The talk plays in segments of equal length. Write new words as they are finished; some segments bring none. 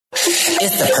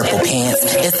It's the Purple Pants.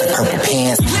 It's the Purple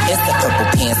Pants. It's the Purple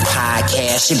Pants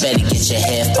podcast. You better get your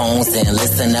headphones and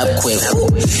listen up quick.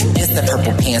 It's the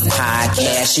Purple Pants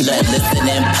podcast. You better listen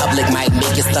in public, might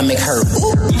make your stomach hurt.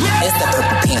 It's the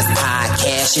Purple Pants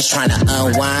podcast. You're trying to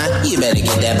unwind, you better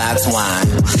get that box wine.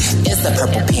 It's the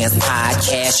Purple Pants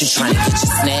podcast. You're trying to get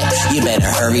your snack, you better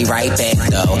hurry right back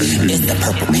though. It's the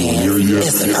Purple Pants.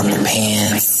 It's the Purple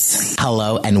Pants.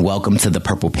 Hello and welcome to the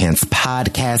Purple Pants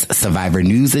podcast, Survivor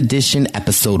News Edition,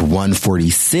 episode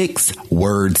 146.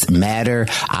 Words matter.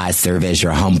 I serve as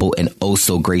your humble and oh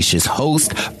so gracious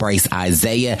host, Bryce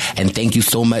Isaiah, and thank you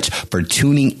so much for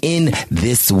tuning in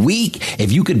this week.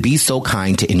 If you could be so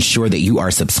kind to ensure that you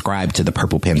are subscribed to the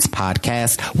Purple Pants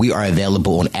podcast, we are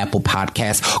available on Apple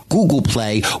Podcasts, Google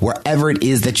Play, wherever it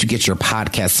is that you get your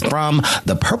podcasts from.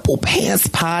 The Purple Pants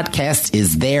podcast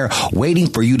is there waiting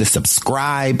for you to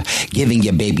subscribe, giving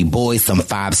your baby boy some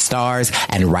 5 stars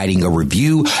and writing a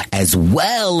review as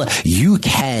well. You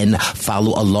can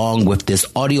follow along with this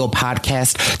audio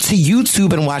podcast to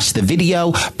YouTube and watch the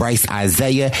video. Bryce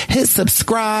Isaiah, hit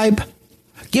subscribe.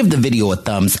 Give the video a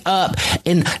thumbs up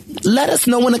and let us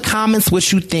know in the comments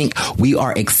what you think. We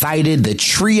are excited. The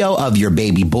trio of your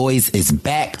baby boys is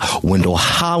back. Wendell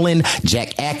Holland,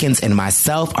 Jack Atkins, and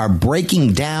myself are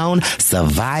breaking down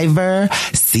Survivor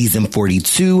Season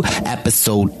 42,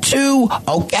 Episode 2.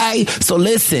 Okay, so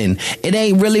listen, it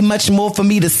ain't really much more for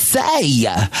me to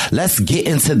say. Let's get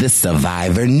into the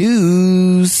Survivor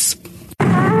news.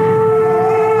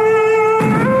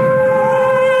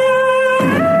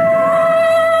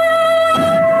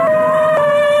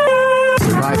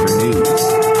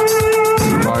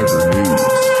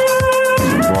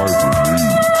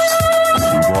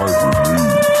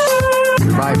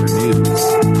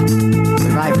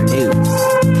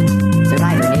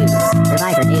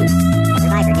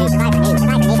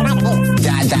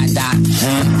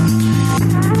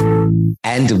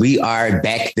 And we are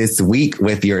back this week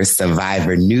with your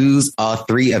Survivor news. All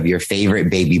 3 of your favorite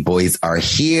baby boys are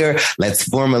here. Let's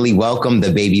formally welcome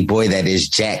the baby boy that is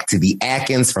Jack to the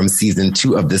Atkins from season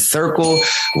 2 of The Circle.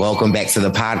 Welcome back to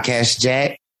the podcast,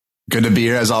 Jack. Good to be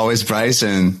here as always, Bryce.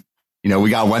 And, you know, we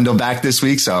got Wendell back this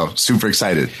week, so super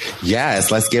excited.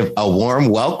 Yes, let's give a warm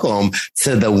welcome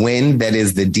to the win that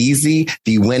is the DZ,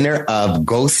 the winner of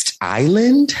Ghost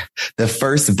Island, the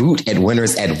first boot at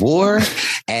Winners at War,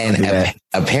 and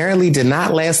apparently did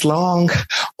not last long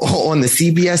on the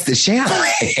CBS The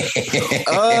Challenge.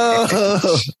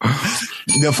 Oh,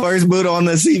 the first boot on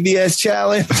the CBS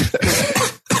Challenge.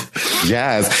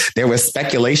 Yes, there was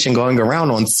speculation going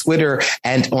around on Twitter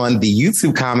and on the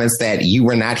YouTube comments that you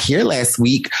were not here last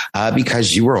week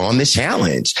because you were on the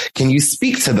challenge. Can you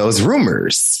speak to those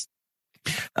rumors?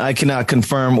 I cannot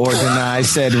confirm or deny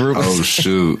said rumors. Oh,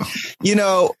 shoot. You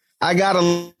know, I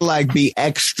gotta be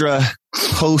extra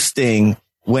hosting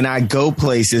when I go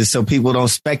places so people don't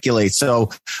speculate.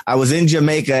 So I was in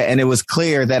Jamaica and it was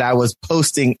clear that I was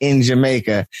posting in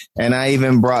Jamaica, and I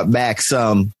even brought back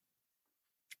some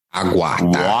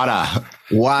Aguata.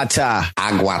 Wata.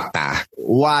 Aguata.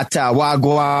 Wata.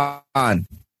 Wagwan.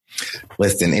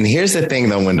 Listen, and here's the thing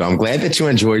though, Wendell. I'm glad that you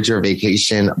enjoyed your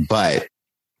vacation, but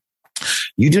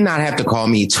you do not have to call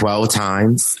me 12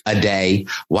 times a day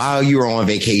while you are on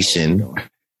vacation.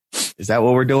 Is that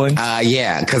what we're doing?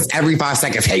 Yeah, because every 5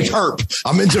 seconds, hey, Perp,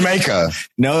 I'm in Jamaica.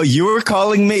 No, you were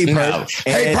calling me, Perp. No.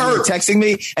 Hey, Perp. You were texting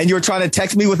me, and you were trying to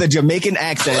text me with a Jamaican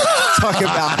accent. talking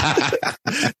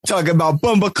about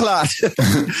Bumba Clot.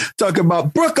 talking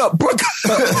about Brook up.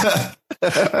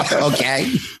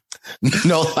 Okay.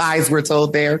 No lies were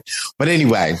told there. But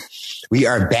anyway, we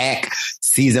are back.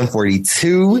 Season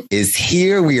 42 is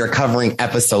here. We are covering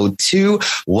episode 2.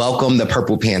 Welcome the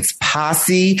Purple Pants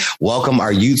posse. Welcome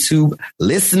our YouTube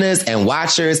listeners and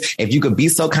watchers. If you could be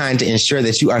so kind to ensure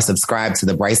that you are subscribed to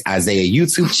the Bryce Isaiah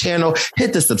YouTube channel,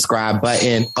 hit the subscribe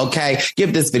button. Okay.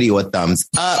 Give this video a thumbs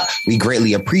up. We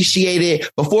greatly appreciate it.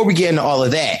 Before we get into all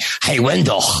of that, hey,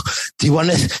 Wendell, do you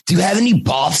have any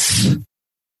buffs?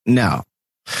 No.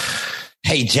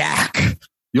 Hey, Jack.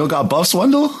 You don't got buffs,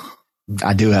 Wendell?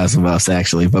 I do have some buffs,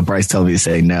 actually, but Bryce told me to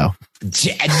say no.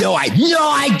 No,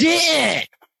 I didn't.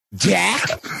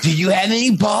 Jack, do you have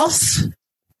any buffs?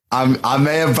 I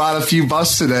may have brought a few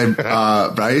buffs today,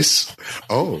 Bryce.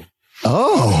 Oh.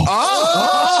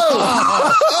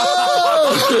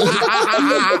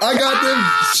 I got them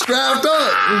strapped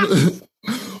up.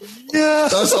 Yeah.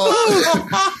 That's all.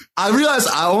 I realized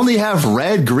I only have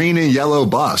red, green, and yellow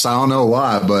buffs. I don't know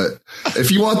why, but if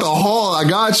you want the haul, I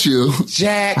got you.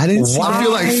 Jack, I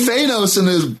feel like Thanos in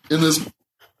this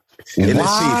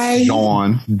Why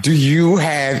do you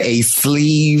have a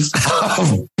sleeve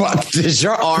of butt? Does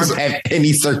your arm have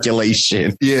any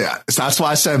circulation? Yeah. So that's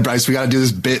why I said, Bryce, we got to do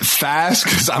this bit fast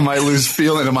because I might lose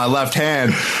feeling in my left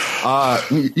hand.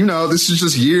 This is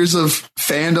just years of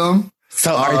fandom.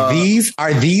 So are these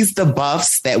the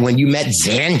buffs that when you met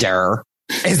Xander,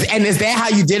 is that how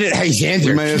you did it? Hey, Xander,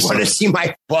 you want to see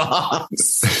my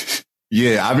buffs?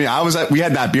 Yeah, I mean, we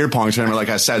had that beer pong tournament, like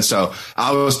I said, so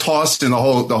I was tossed in the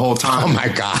whole time. Oh my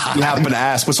God. You happen to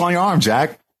ask, what's on your arm,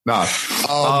 Jack? No.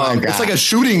 Oh my God. It's like a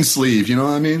shooting sleeve, you know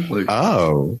what I mean?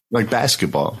 Like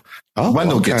basketball. Oh,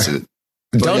 Wendell gets it.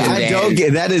 Don't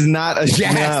get that is not a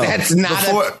that's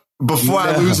not before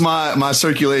I lose my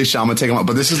circulation, I'm gonna take them up.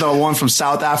 But this is the one from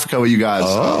South Africa with you guys.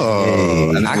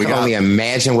 Oh, and I can only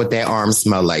imagine what that arm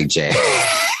smelled like, Jack.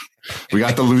 We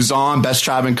got the Luzon, best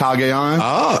tribe in Cagayan.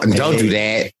 Oh, don't do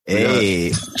that.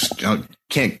 Hey,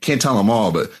 can't tell them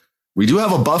all, but we do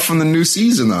have a buff from the new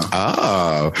season, though.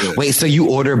 Oh, yeah. Wait, so you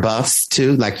order buffs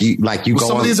too? Like you go.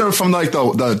 Some of these are from like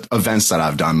the events that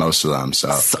I've done. Most of them,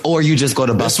 so or you just go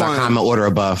to buffs.com and order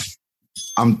a buff.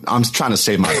 I'm trying to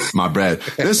save my bread.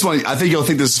 This one, I think you'll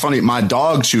think this is funny. My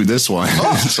dog chewed this one.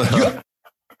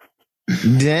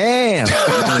 Damn.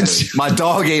 My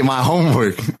dog ate my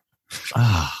homework.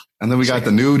 And then we got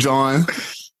the new John.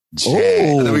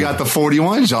 And then we got the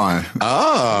 41 John.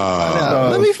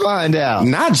 Let me find out.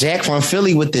 Not Jack from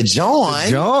Philly with the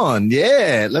John.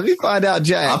 Yeah. Let me find out,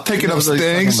 Jack. I'm picking up some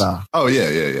things. Oh,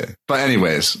 yeah. But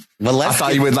anyways, I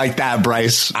thought you would like that,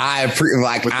 Bryce. I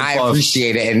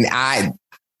appreciate it. And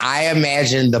I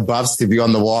imagined the buffs to be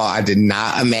on the wall. I did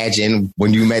not imagine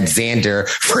when you met Xander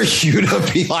for you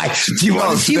to be like, do you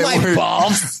want to see my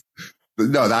buffs?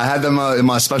 No, I had them in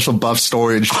my special buff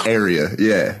storage area.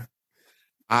 Yeah.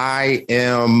 I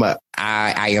am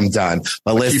done.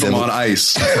 But listen, keep them on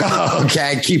ice.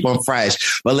 Okay, keep them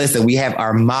fresh. But listen, we have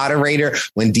our moderator,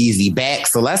 Wendeezy, back.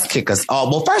 So let's kick us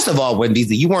off. Well, first of all,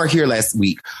 Wendeezy, you weren't here last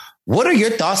week. What are your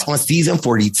thoughts on season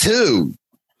 42?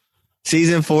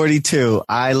 Season 42.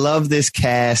 I love this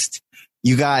cast.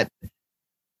 You got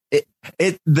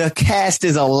it. The cast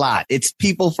is a lot. It's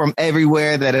people from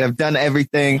everywhere that have done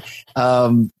everything.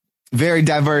 Very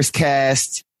diverse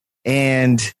cast,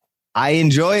 and I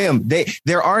enjoy them.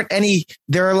 There aren't any.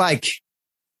 There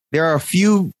are a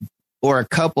few or a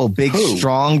couple big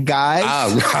strong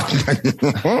guys.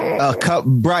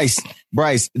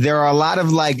 Bryce. There are a lot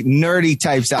of like nerdy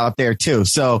types out there too.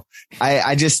 So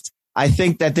I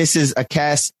think that this is a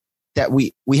cast that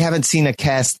we haven't seen a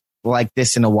cast like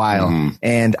this in a while.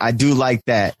 And I do like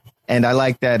that. And I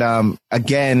like that,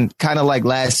 again, kind of like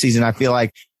last season, I feel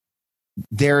like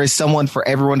there is someone for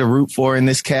everyone to root for in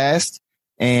this cast.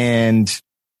 And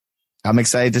I'm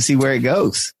excited to see where it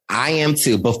goes. I am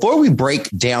too. Before we break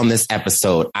down this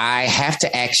episode, I have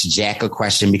to ask Jack a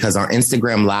question because our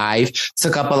Instagram Live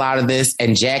took up a lot of this.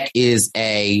 And Jack is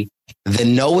the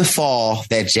know-it-all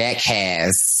that Jack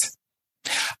has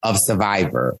of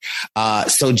Survivor.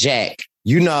 So Jack,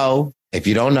 if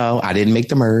you don't know, I didn't make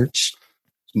the merge.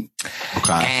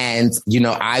 Okay. And,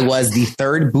 I was the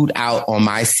third boot out on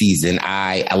my season.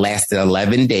 I lasted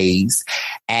 11 days.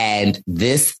 And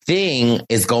this thing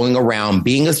is going around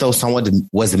being as though someone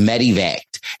was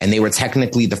medevaced and they were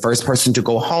technically the first person to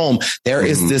go home. There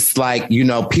is this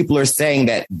people are saying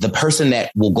that the person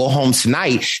that will go home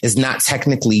tonight is not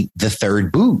technically the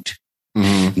third boot.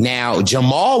 Now,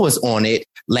 Jamal was on it,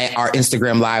 our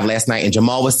Instagram Live last night, and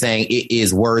Jamal was saying it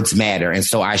is words matter. And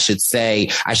so I should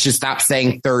stop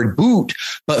saying third boot.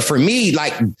 But for me,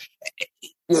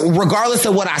 regardless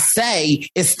of what I say,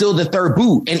 it's still the third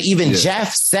boot. And even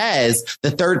Jeff says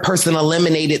the third person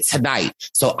eliminated tonight.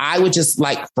 So I would just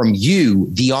like from you,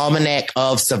 the Almanac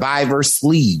of Survivor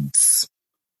sleeves.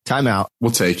 Timeout.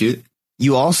 We'll take it.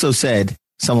 You also said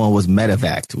someone was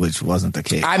medevaced, which wasn't the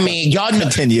case. I mean, y'all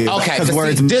continue. Okay. Because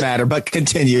words matter, but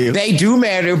continue. They do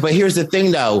matter. But here's the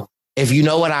thing, though. If you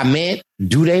know what I meant,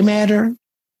 do they matter?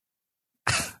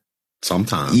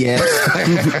 Sometimes. Yeah.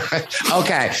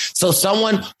 Okay. So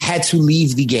someone had to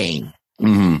leave the game.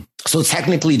 So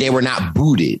technically they were not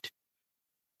booted,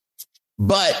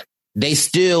 but they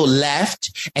still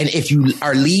left. And if you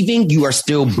are leaving, you are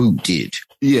still booted.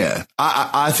 Yeah.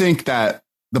 I think that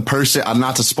the person,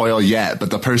 not to spoil yet, but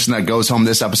the person that goes home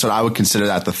this episode, I would consider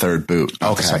that the third boot,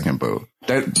 not the second boot.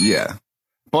 Yeah.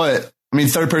 But I mean,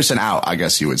 third person out, I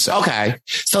guess you would say. Okay.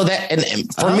 So that,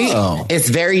 and for me, it's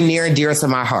very near and dear to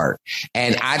my heart.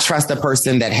 And I trust a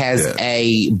person that has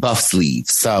a buff sleeve.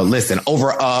 So listen,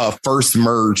 over a first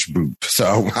merge boot.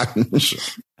 So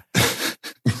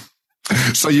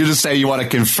So you just say you want to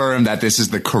confirm that this is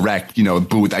the correct,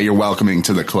 boot that you're welcoming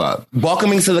to the club.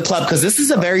 Welcoming to the club, because this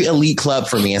is a very elite club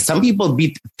for me. And some people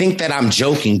think that I'm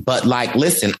joking, but like,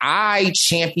 listen, I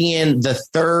champion the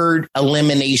third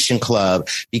elimination club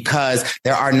because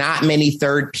there are not many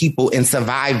third people in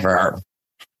Survivor.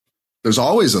 There's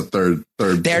always a third.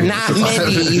 There are not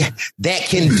many that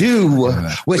can do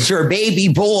what your baby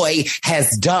boy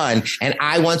has done. And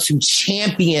I want to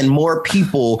champion more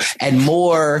people and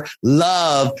more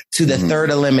love to the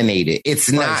third eliminated.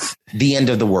 It's not the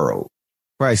end of the world.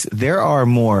 Bryce, there are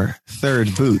more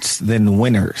third boots than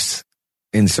winners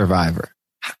in Survivor.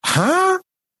 Huh?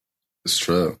 It's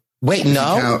true. Wait,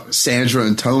 no. Count Sandra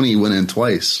and Tony winning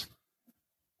twice.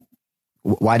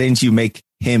 Why didn't you make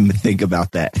him think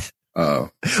about that? Oh,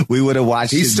 we would have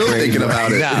watched. He's still thinking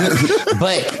about it. No.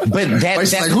 But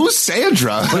that's like, who's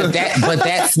Sandra? But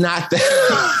that's not the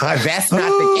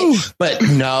case. But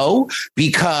no,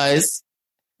 because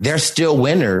they're still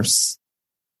winners.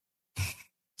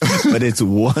 But it's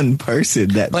one person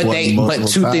that. But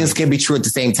two things can be true at the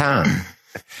same time.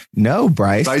 No,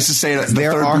 Bryce. Bryce is saying that the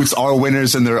third boots are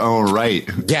winners in their own right.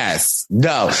 Yes.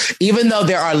 No. Even though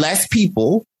there are less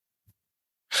people.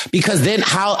 Because then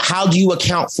how do you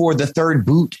account for the third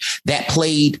boot that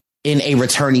played in a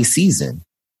returning season?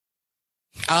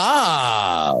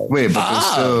 Oh, wait,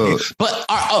 but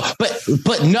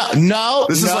no.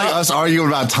 This is like us arguing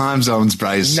about time zones,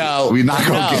 Bryce. No, we're not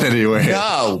going to get anywhere.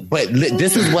 No, but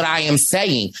this is what I am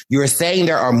saying. You're saying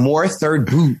there are more third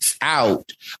boots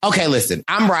out. Okay, listen,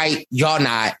 I'm right. Y'all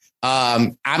not.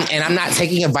 I'm not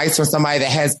taking advice from somebody that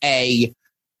has a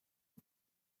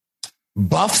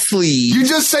buff sleeve. You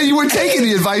just said you were taking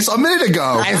the advice a minute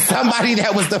ago. And somebody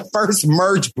that was the first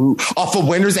merge boot off of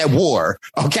Winners at War.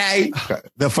 Okay?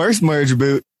 The first merge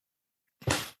boot.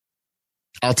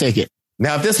 I'll take it.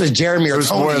 Now, if this was Jeremy or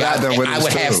Tony, I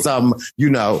would have some,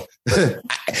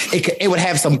 it would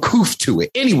have some coof to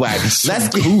it. Anyway, let's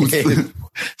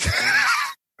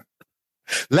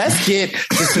get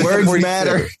words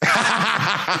matter.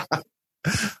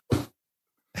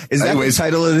 Is that the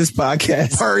title of this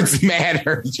podcast? Words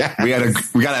matter. We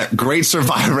got a great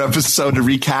Survivor episode to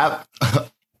recap.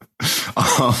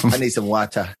 I need some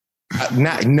water.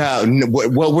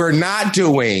 What we're not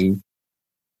doing.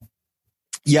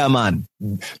 Yeah, man.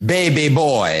 Baby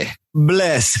boy.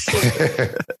 Bless.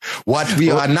 What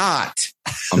we are not.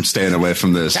 I'm staying away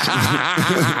from this.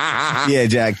 Yeah,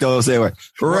 Jack, don't say what.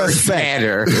 Words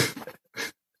matter.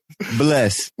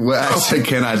 Bless. Well,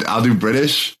 I'll do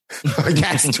British.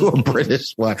 Let's do a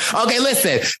British one. Okay,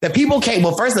 listen. The people came.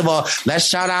 Well, first of all, let's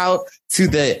shout out to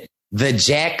the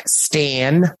Jack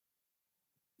Stan.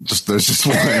 There's just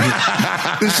one.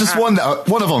 There's just one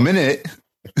of them in it.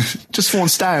 Just one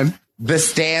Stan. The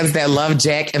stands that love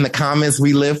Jack in the comments,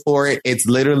 we live for it. It's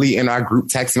literally in our group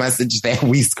text message that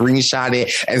we screenshot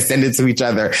it and send it to each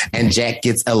other. And Jack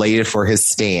gets elated for his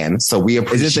stand. So we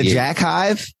appreciate it. Is it the Jack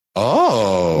Hive?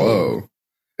 Oh. Whoa.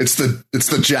 It's the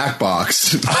Jack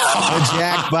box. The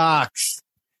Jack box.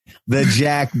 The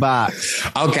Jack box.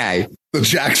 Okay. The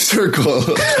Jack circle.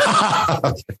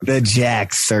 The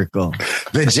Jack circle.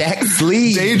 The Jack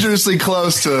sleeve. Dangerously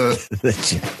close to the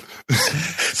Jack.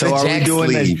 So are we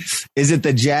doing this? Is it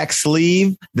the Jack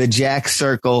sleeve, the Jack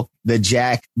circle, the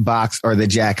Jack box, or the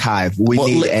Jack hive? We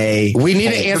need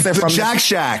an answer from Jack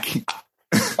Shack.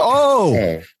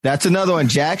 Oh, that's another one.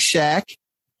 Jack Shack,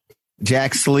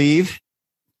 Jack sleeve,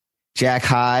 Jack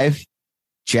hive,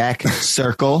 Jack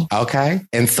circle. Okay.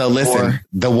 And so listen,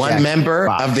 the one Jack member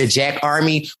box. Of the Jack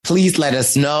Army, please let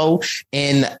us know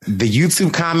in the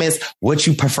YouTube comments what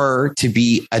you prefer to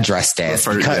be addressed as.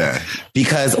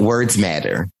 Because words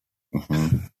matter.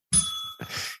 Mm-hmm.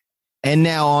 And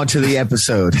now on to the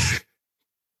episode.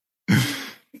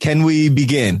 Can we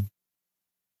begin?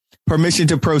 Permission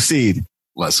to proceed.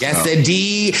 Let's go. Yes,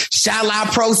 indeed. Shall I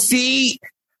proceed?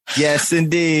 Yes,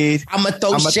 indeed. I'm going to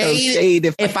throw shade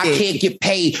if I can't get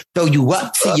paid. Throw you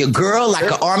up to your girl like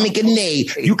an army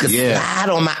grenade. You can slide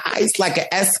on my ice like an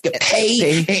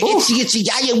escapade. And itchy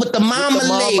yaya with the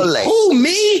marmalade. Who,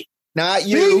 me? Not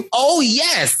you. Me? Oh,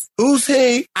 yes. Who's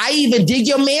he? I even dig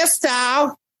your man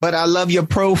style. But I love your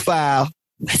profile.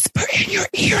 Whisper in your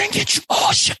ear and get you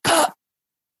all shook up.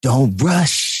 Don't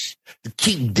rush.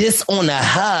 Keep this on a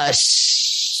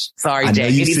hush. Sorry, Jack.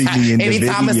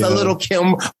 Anytime it's a little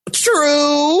Kim.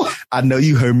 True. I know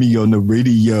you heard me on the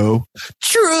radio.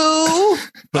 True.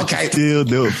 Okay. Still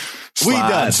do. We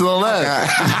done. To the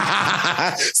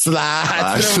left.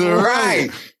 Slide to the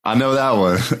right. I know that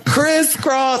one.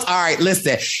 Crisscross. All right,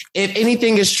 listen. If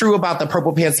anything is true about the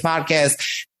Purple Pants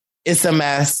podcast, It's a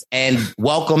mess, and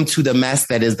welcome to the mess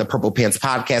that is the Purple Pants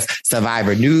Podcast,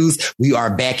 Survivor News. We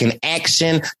are back in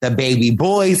action. The baby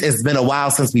boys. It's been a while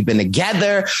since we've been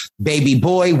together. Baby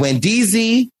boy,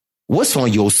 Wendeezy, what's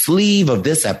on your sleeve of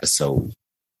this episode?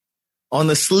 On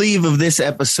the sleeve of this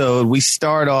episode, we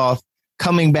start off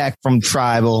coming back from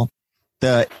Tribal.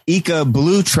 The Ika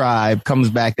Blue Tribe comes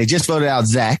back. They just voted out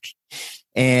Zach,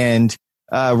 and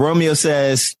Romeo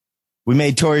says, we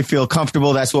made Tori feel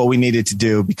comfortable. That's what we needed to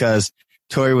do because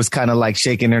Tori was kind of like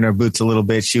shaking in her boots a little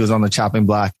bit. She was on the chopping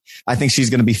block. I think she's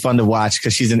going to be fun to watch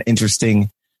because she's an interesting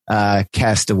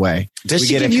castaway. Does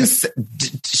she give you?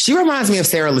 She reminds me of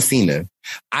Sarah Lucina.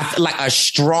 I feel like a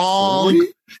strong.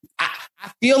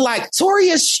 I feel like Tori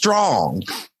is strong,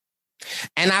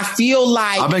 and I feel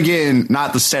like I've been getting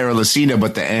not the Sarah Lucina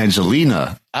but the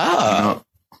Angelina. Oh,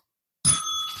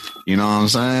 you know what I'm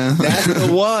saying? That's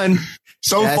the one.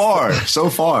 So far.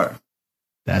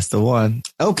 That's the one.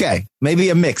 Okay. Maybe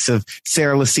a mix of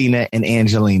Sarah Lucina and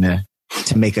Angelina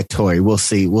to make a Tori. We'll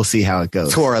see. We'll see how it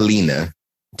goes. Toralina.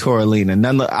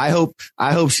 I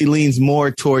hope she leans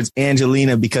more towards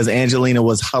Angelina because Angelina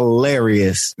was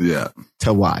hilarious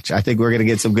to watch. I think we're going to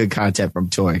get some good content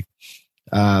from Tori.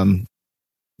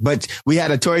 But we had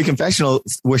a Tori confessional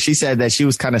where she said that she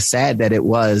was kind of sad that it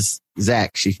was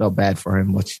Zach. She felt bad for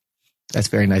him, which that's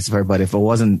very nice of her. But if it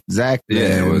wasn't Zach,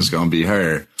 it was going to be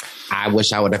her. I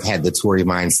wish I would have had the Tori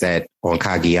mindset on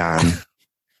Cagayan.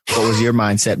 What was your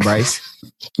mindset, Bryce?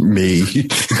 Me.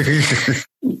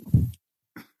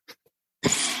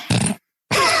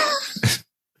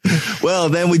 Well,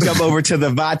 then we jump over to the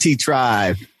Vati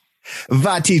tribe.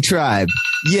 Vati tribe.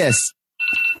 Yes.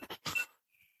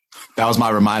 That was my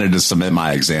reminder to submit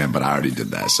my exam, but I already did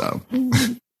that. So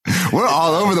we're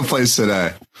all over the place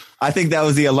today. I think that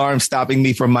was the alarm stopping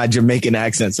me from my Jamaican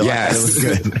accent. So yes. It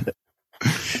was good.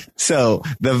 So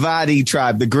the Vati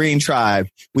tribe, the green tribe,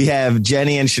 we have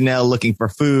Jenny and Chanel looking for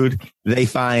food. They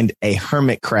find a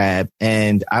hermit crab.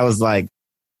 And I was a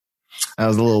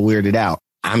little weirded out.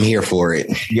 I'm here for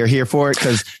it. You're here for it?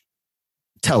 Because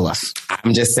tell us.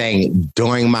 I'm just saying,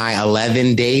 during my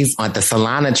 11 days on the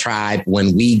Solana tribe,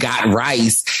 when we got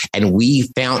rice and we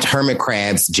found hermit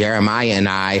crabs, Jeremiah and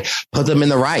I put them in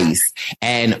the rice.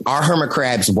 And our hermit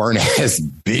crabs weren't as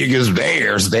big as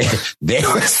theirs. They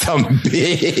were some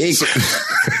big...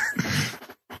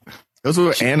 Those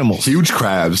were animals. Huge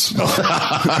crabs.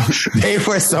 They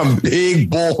were some big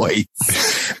boys.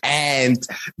 And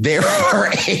they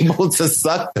were able to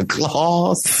suck the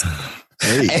claws.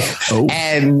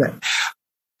 And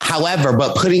however,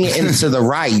 but putting it into the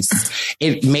rice,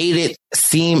 it made it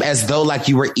seem as though like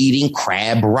you were eating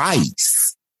crab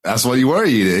rice. That's what you were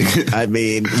eating. I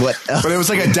mean, what else? But it was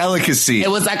like a delicacy. It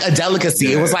was like a delicacy.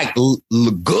 Yeah. It was like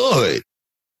good.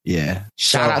 Yeah.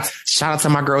 Shout out to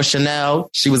my girl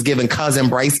Chanel. She was giving cousin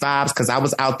Bryce vibes because I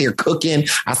was out there cooking.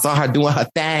 I saw her doing her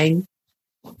thing.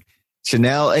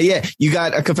 Chanel, yeah, you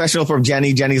got a confessional from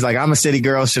Jenny. Jenny's like, I'm a city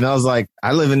girl. Chanel's like,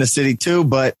 I live in the city too,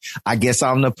 but I guess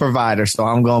I'm the provider, so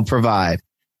I'm going to provide.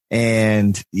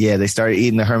 And yeah, they started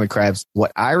eating the hermit crabs.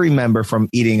 What I remember from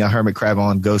eating a hermit crab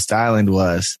on Ghost Island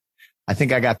was, I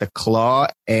think I got the claw,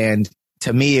 and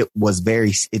to me,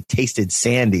 it tasted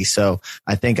sandy. So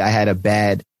I think I had a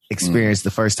bad experience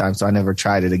the first time, so I never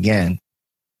tried it again.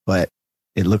 But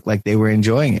it looked like they were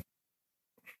enjoying it.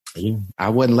 I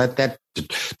wouldn't let that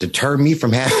deter me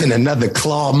from having another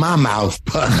claw in my mouth.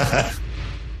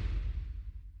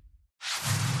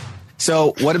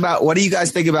 So what do you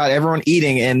guys think about everyone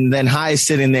eating and then Hai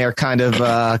sitting there kind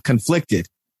of conflicted?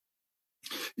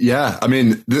 Yeah, I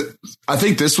mean, I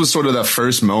think this was sort of the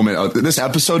first moment of this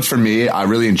episode for me. I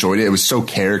really enjoyed it. It was so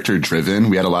character driven.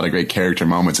 We had a lot of great character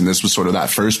moments. And this was sort of that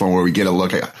first one where we get a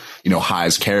look at,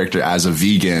 Hai's character as a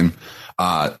vegan.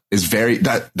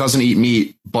 That doesn't eat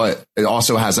meat, but it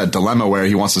also has that dilemma where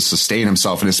he wants to sustain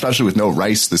himself. And especially with no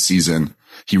rice this season,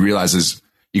 he realizes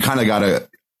you kind of got to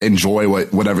enjoy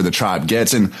whatever the tribe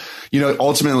gets. And,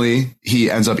 ultimately he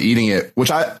ends up eating it,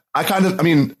 which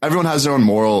everyone has their own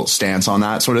moral stance on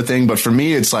that sort of thing. But for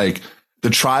me, it's like the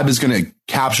tribe is going to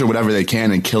capture whatever they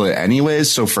can and kill it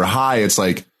anyways. So for Hai, it's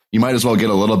like, you might as well get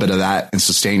a little bit of that and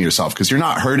sustain yourself because you're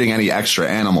not hurting any extra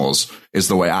animals is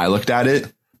the way I looked at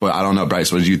it. But I don't know,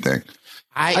 Bryce, what did you think?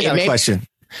 I got a question.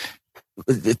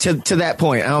 To that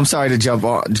point, I'm sorry to jump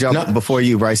before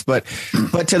you, Bryce, but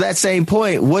to that same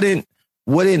point, wouldn't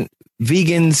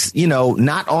vegans,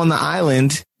 not on the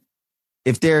island,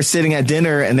 if they're sitting at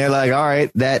dinner and they're like, all right,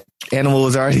 that animal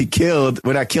was already killed,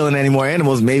 we're not killing any more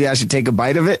animals, maybe I should take a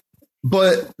bite of it?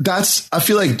 But I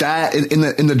feel like that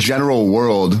in the general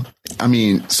world,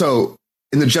 in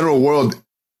the general world,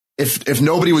 if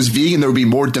nobody was vegan, there would be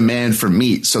more demand for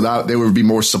meat. So that there would be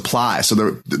more supply. So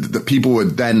the people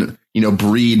would then,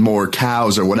 breed more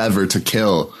cows or whatever to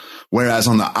kill. Whereas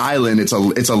on the island, it's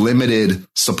a limited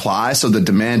supply. So the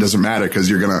demand doesn't matter because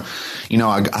you're going to,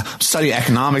 I study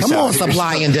economics. Come on,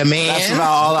 supply and demand. That's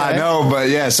about all I know. But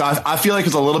yeah, so I feel like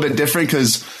it's a little bit different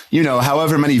because,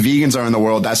 however many vegans are in the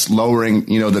world, that's lowering,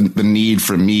 the need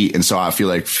for meat. And so I feel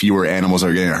like fewer animals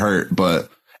are getting hurt. But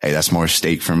hey, that's more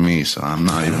steak for me. So I'm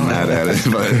not even mad at it.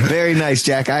 But very nice,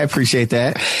 Jack. I appreciate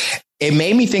that. It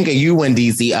made me think of you,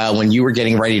 Wendeezy, when you were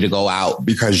getting ready to go out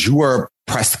because you were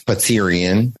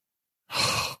Presbyterian.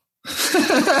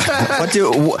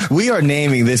 We are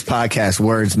naming this podcast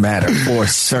Words Matter for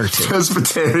certain.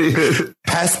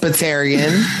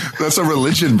 Pescatarian. That's a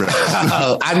religion, bro.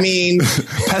 I mean,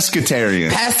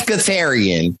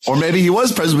 pescatarian. Or maybe he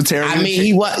was Presbyterian. I mean,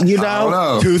 he was, I don't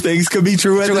know. Two things could be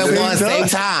true at the same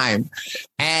time.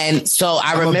 And so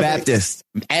I remember Baptist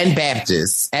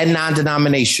and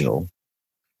non-denominational.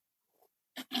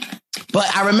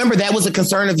 But I remember that was a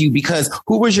concern of you because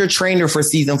who was your trainer for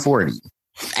season 40?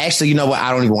 Actually, you know what?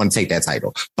 I don't even want to take that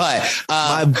title. But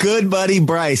my good buddy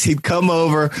Bryce, he'd come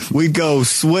over. We'd go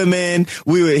swimming.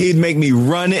 He'd make me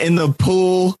run in the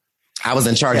pool. I was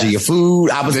in charge of your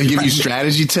food. They give you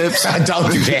strategy tips.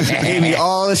 Don't do that. Gave me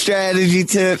all the strategy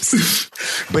tips.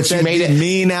 But you made it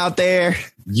mean out there.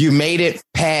 You made it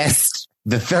past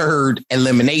the third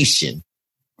elimination.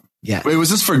 Yeah. Wait, was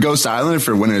this for Ghost Island or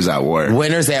for Winners at War?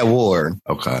 Winners at War.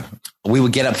 Okay. We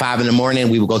would get up 5 a.m.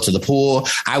 We would go to the pool.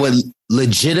 I would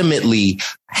legitimately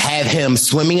have him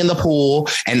swimming in the pool,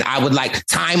 and I would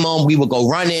time him. We would go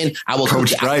running. I would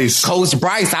Coach Bryce. I was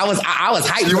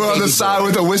hyped. You were on the side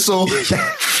with a whistle.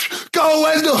 Go,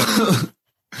 Wendell.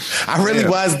 I really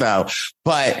was though,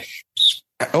 but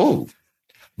that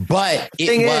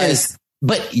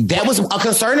was a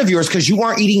concern of yours because you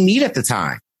weren't eating meat at the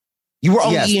time. You were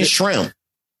only eating shrimp.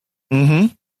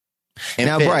 Mm-hmm.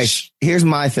 Now, fish. Bryce, here's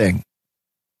my thing.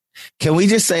 Can we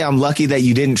just say I'm lucky that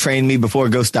you didn't train me before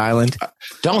Ghost Island?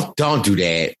 Don't do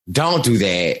that. Don't do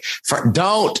that.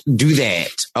 Don't do that.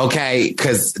 Okay.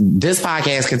 Because this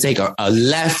podcast can take a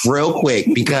left real quick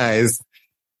because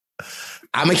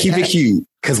I'm going to keep it cute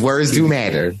because words do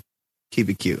matter. Keep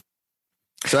it cute.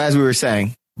 So as we were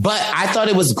saying. But I thought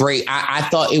it was great. I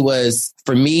thought it was,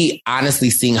 for me, honestly,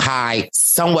 seeing Hai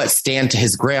somewhat stand to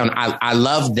his ground. I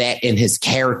love that in his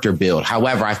character build.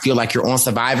 However, I feel like you're on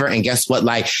Survivor. And guess what?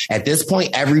 At this point,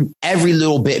 every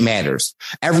little bit matters.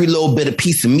 Every little bit of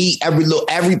piece of meat,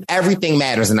 everything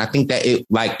matters. And I think that it,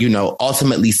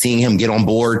 ultimately seeing him get on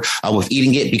board with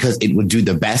eating it because it would do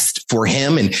the best for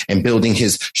him and building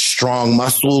his strong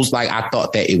muscles. I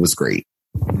thought that it was great.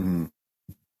 Mm-hmm.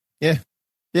 Yeah.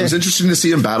 It was interesting to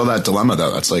see him battle that dilemma,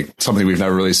 though. That's something we've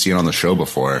never really seen on the show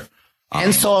before.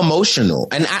 And so emotional.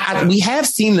 And we have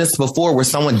seen this before where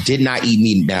someone did not eat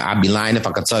meat. Now, I'd be lying if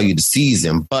I could tell you the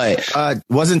season, but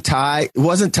wasn't Ty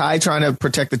trying to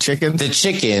protect the chickens? The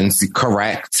chickens,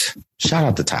 correct. Shout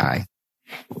out to Ty.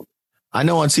 I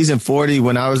know on season 40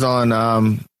 when I was on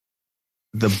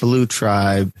the Blue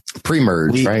Tribe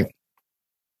pre-merge, right?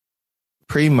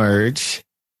 Pre-merge.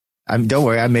 Don't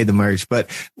worry, I made the merge. But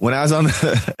when I was on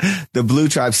the Blue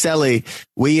Tribe, Selly,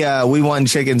 we won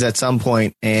chickens at some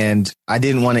point, and I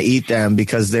didn't want to eat them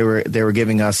because they were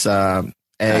giving us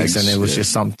eggs, and it was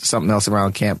just something else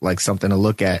around camp, like something to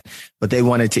look at. But they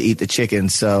wanted to eat the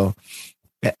chickens, so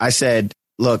I said,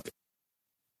 "Look,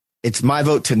 it's my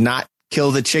vote to not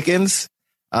kill the chickens.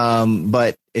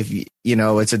 But if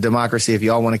it's a democracy. If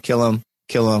y'all want to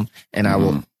kill them, and I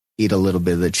will eat a little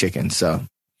bit of the chicken." So.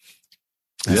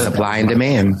 Supply and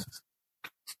demand.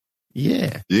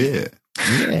 Yeah.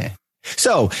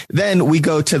 So then we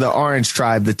go to the Orange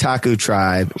Tribe, the Taku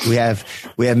Tribe. We have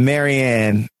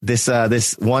Marianne,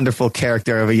 this wonderful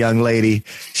character of a young lady.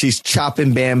 She's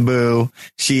chopping bamboo.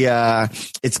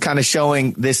 It's kind of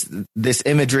showing this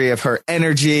imagery of her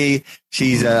energy.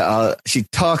 She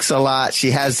talks a lot.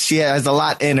 She has a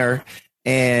lot in her.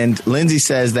 And Lindsay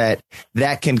says that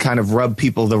can kind of rub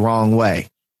people the wrong way.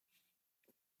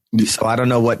 So I don't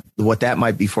know what that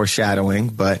might be foreshadowing,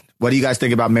 but what do you guys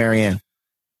think about Marianne?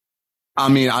 I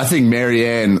mean, I think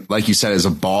Marianne, like you said, is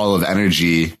a ball of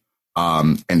energy,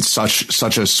 and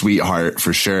such a sweetheart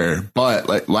for sure.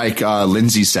 But like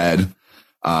Lindsay said,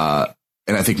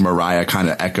 and I think Mariah kind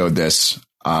of echoed this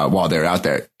while they're out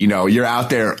there. You're out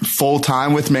there full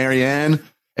time with Marianne.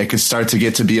 It could start to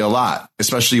get to be a lot,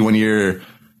 especially when you're,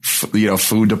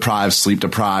 food deprived, sleep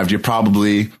deprived. You're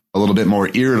probably a little bit more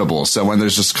irritable. So when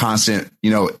there's just constant,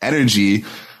 energy,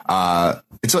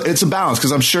 it's a balance,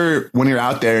 because I'm sure when you're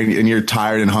out there and you're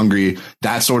tired and hungry,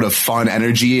 that sort of fun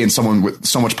energy and someone with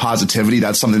so much positivity,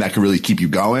 that's something that can really keep you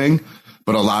going.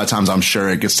 But a lot of times I'm sure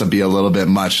it gets to be a little bit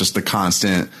much, just the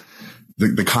constant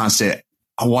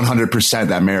 100%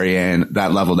 that Marianne,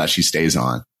 that level that she stays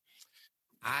on.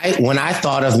 When I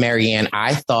thought of Marianne,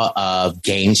 I thought of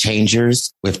Game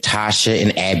Changers with Tasha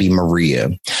and Abby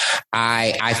Maria.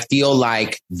 I feel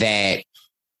like that.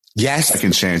 Yes.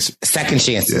 Second chances.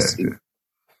 Yeah.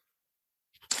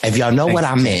 If y'all know what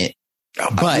I meant.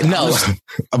 But no,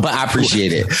 but I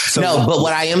appreciate it. But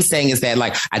what I am saying is that,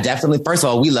 like, I definitely, first of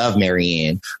all, we love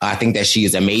Marianne. I think that she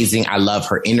is amazing. I love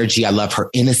her energy. I love her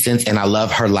innocence, and I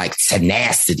love her, like,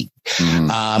 tenacity.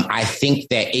 I think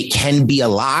that it can be a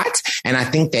lot, and I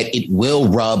think that it will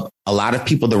rub a lot of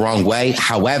people the wrong way.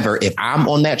 However, if I'm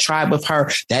on that tribe with her,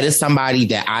 that is somebody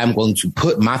that I'm going to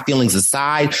put my feelings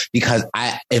aside, because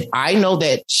if I know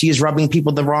that she is rubbing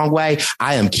people the wrong way,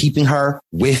 I am keeping her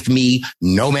with me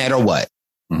no matter what.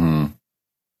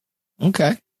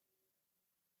 Okay.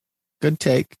 Good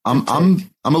take. I'm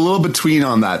a little between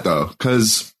on that though,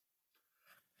 because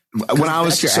when I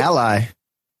was your ally.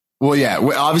 Well, yeah,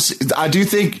 obviously I do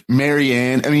think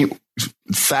Marianne, I mean,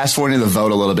 fast forwarding the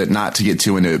vote a little bit, not to get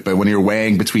too into it, but when you're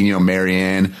weighing between,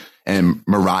 Marianne and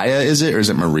Mariah, is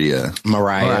it Maria?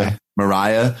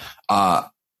 Mariah.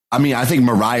 I mean, I think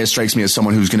Mariah strikes me as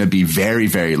someone who's going to be very,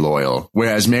 very loyal,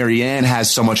 whereas Marianne has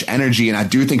so much energy, and I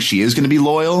do think she is going to be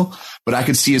loyal, but I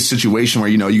could see a situation where,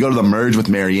 you go to the merge with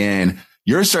Marianne,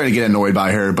 you're starting to get annoyed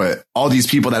by her, but all these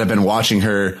people that have been watching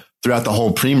her throughout the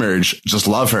whole pre-merge just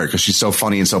love her because she's so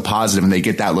funny and so positive, and they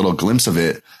get that little glimpse of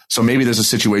it. So maybe there's a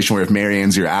situation where if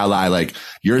Marianne's your ally, like,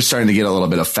 you're starting to get a little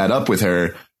bit of fed up with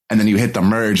her, and then you hit the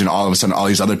merge and all of a sudden all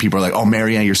these other people are like, oh,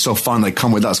 Marianne, you're so fun. Like,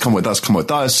 come with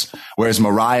us. Whereas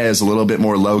Mariah is a little bit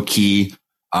more low key,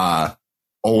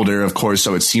 older, of course.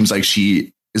 So it seems like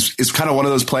she is kind of one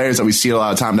of those players that we see a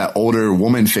lot of time, that older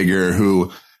woman figure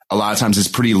who a lot of times is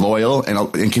pretty loyal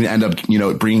and can end up,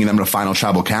 bringing them to final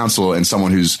tribal council, and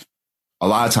someone who's a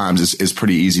lot of times is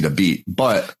pretty easy to beat.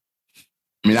 But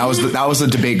I mean, that was the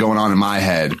debate going on in my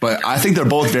head, but I think they're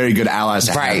both very good allies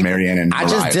to have, Marianne and Mariah. I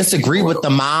just disagree with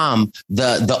the mom.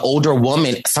 The older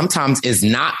woman sometimes is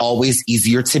not always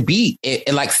easier to beat.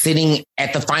 Like sitting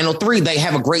at the final three, they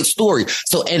have a great story.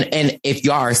 So, and if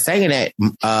y'all are saying that,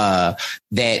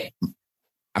 that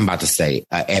I'm about to say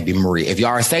Abby Marie, if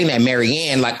y'all are saying that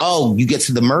Marianne, like, oh, you get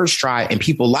to the merge tribe and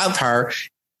people love her,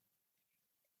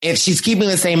 if she's keeping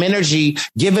the same energy,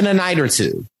 give it a night or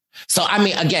two. So, I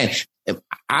mean, again,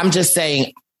 I'm just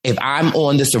saying, if I'm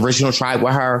on this original tribe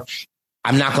with her,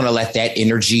 I'm not going to let that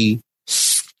energy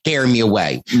scare me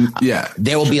away. Yeah.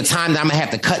 There will be a time that I'm going to have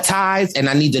to cut ties, and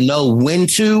I need to know when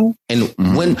to, and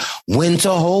when to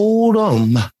hold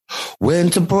them. When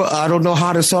to put, I don't know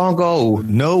how the song go.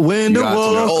 Know when to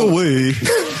walk away.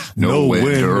 Know when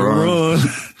to run.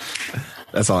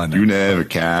 That's all I know. You never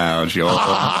count your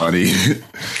money.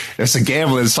 It's a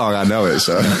gambling song. I know it.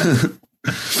 So,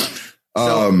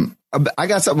 I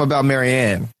got something about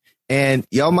Marianne, and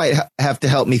y'all might have to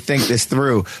help me think this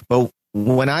through. But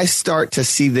when I start to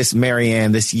see this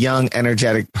Marianne, this young,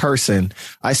 energetic person,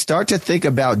 I start to think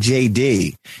about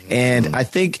JD. And I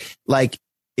think, like,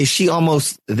 is she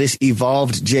almost this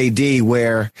evolved JD,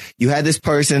 where you had this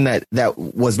person that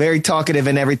was very talkative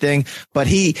and everything, but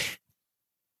he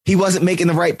wasn't making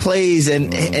the right plays,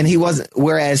 and he wasn't,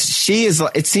 whereas she is,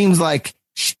 it seems like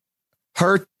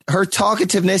her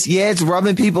talkativeness, it's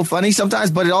rubbing people funny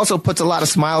sometimes, but it also puts a lot of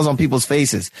smiles on people's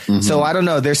faces. So I don't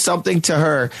know. There's something to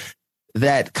her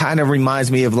that kind of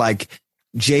reminds me of like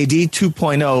JD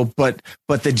 2.0,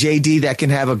 but the JD that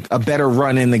can have a better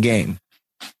run in the game.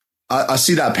 I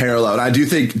see that parallel. And I do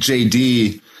think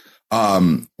JD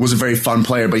was a very fun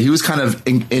player, but he was kind of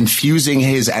infusing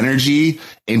his energy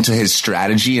into his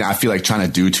strategy. And I feel like trying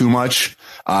to do too much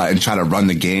and trying to run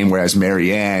the game. Whereas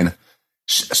Marianne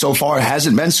so far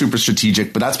hasn't been super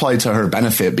strategic, but that's probably to her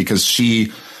benefit, because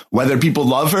she, whether people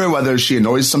love her, whether she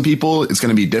annoys some people, it's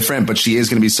going to be different, but she is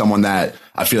going to be someone that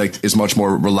I feel like is much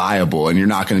more reliable, and you're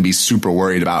not going to be super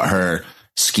worried about her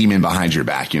scheming behind your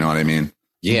back. You know what I mean?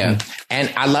 Yeah.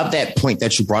 And I love that point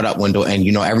that you brought up, Wendell. And,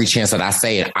 every chance that I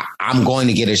say it, I'm going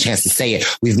to get a chance to say it.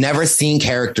 We've never seen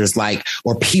characters like,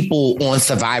 or people on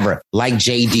Survivor like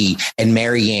JD and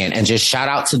Marianne. And just shout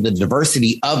out to the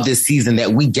diversity of this season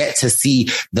that we get to see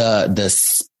the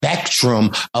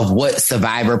spectrum of what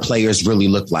Survivor players really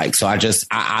look like. So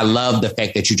I love the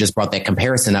fact that you just brought that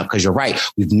comparison up, because you're right.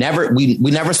 We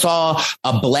never saw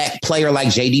a black player like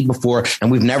JD before,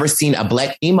 and we've never seen a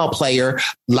black female player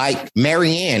like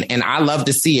Marianne. And I love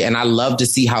to see it. And I love to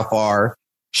see how far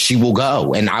she will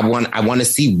go. And I want to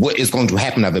see what is going to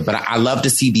happen of it. But I love to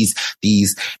see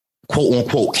these quote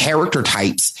unquote character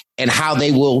types and how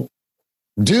they will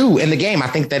do in the game. I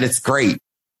think that it's great.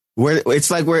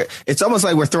 It's almost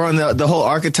like we're throwing the whole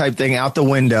archetype thing out the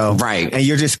window. Right. And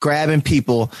you're just grabbing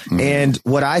people. Mm-hmm. And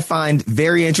what I find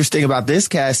very interesting about this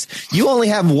cast, you only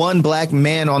have one black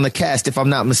man on the cast, if I'm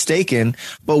not mistaken,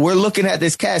 but we're looking at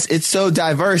this cast. It's so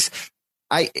diverse.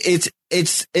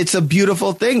 It's a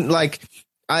beautiful thing. Like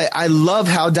I love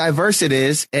how diverse it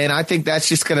is. And I think that's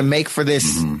just going to make for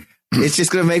this. Mm-hmm. It's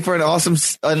just going to make for an awesome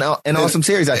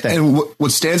series, I think. And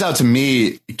what stands out to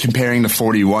me comparing to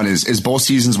 41 is both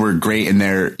seasons were great in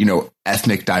their,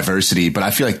 ethnic diversity. But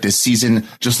I feel like this season,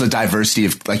 just the diversity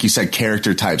of, like you said,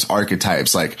 character types,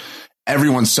 archetypes, like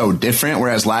everyone's so different.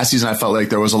 Whereas last season, I felt like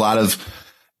there was a lot of,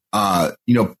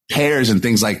 pairs and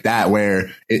things like that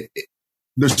where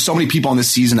there's so many people in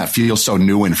this season that feel so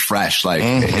new and fresh. Like,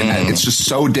 and it's just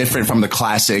so different from the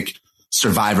classic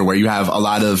Survivor, where you have a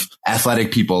lot of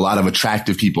athletic people, a lot of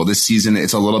attractive people. This season,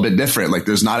 it's a little bit different. Like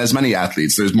there's not as many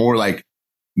athletes. There's more like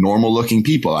normal looking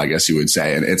people, I guess you would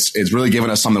say. And it's really given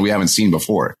us something we haven't seen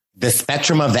before. The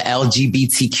spectrum of the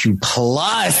LGBTQ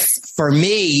plus for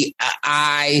me,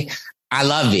 I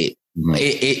love it. Mm-hmm.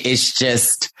 It's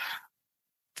just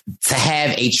to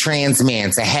have a trans man,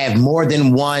 to have more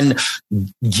than one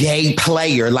gay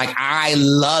player. Like I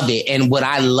love it. And what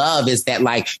I love is that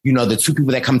the two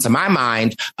people that come to my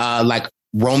mind, like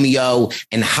Romeo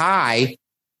and Hai,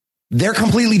 they're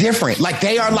completely different. Like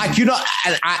they are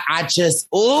I just,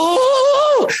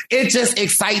 it just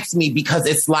excites me because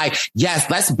it's like, yes,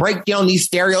 let's break down these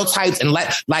stereotypes and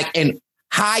and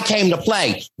Hai came to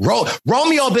play.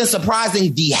 Romeo been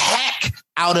surprising the heck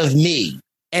out of me.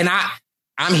 And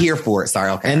I'm here for it. Sorry.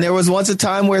 Okay. And there was once a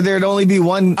time where there'd only be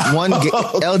one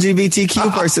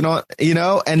LGBTQ person on,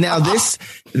 and now this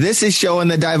is showing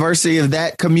the diversity of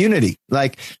that community.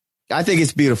 Like, I think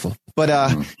it's beautiful. But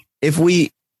if we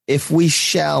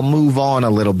shall move on a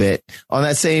little bit on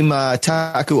that same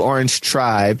Taku Orange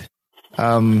tribe,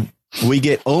 we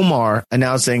get Omar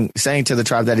saying to the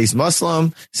tribe that he's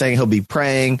Muslim, saying he'll be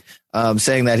praying,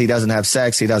 saying that he doesn't have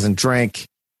sex, he doesn't drink,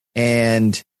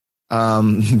 and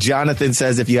Jonathan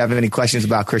says, if you have any questions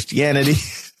about Christianity,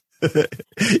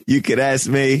 you could ask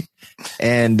me.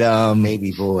 And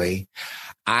baby boy,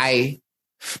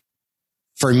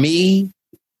 for me,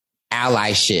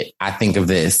 allyship, I think of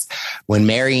this. When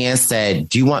Marianne said,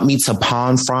 do you want me to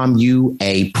pawn from you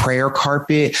a prayer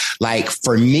carpet? Like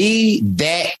for me,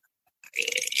 that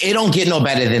it don't get no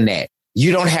better than that.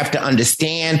 You don't have to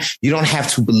understand. You don't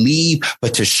have to believe,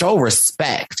 but to show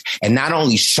respect, and not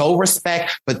only show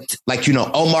respect, but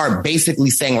Omar basically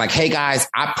saying like, hey guys,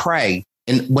 I pray.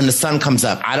 And when the sun comes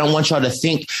up, I don't want y'all to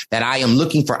think that I am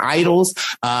looking for idols.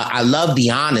 I love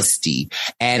the honesty,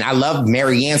 and I love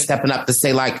Marianne stepping up to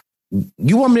say like,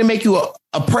 you want me to make you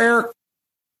a prayer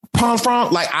pawn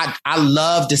from? Like, I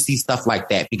love to see stuff like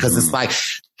that because it's like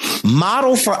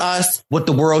model for us what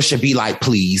the world should be like,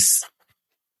 please.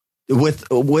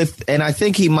 And I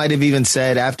think he might have even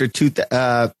said after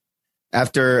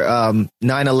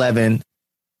 9/11,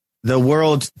 the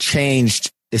world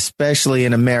changed, especially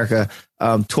in America,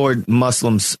 toward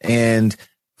Muslims. And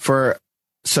for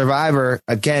Survivor,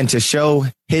 again, to show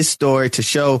his story, to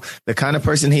show the kind of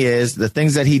person he is, the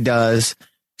things that he does,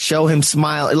 show him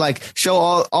smile, like show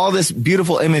all this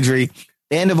beautiful imagery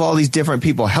and of all these different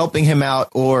people helping him out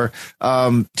or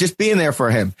just being there for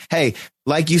him. Hey,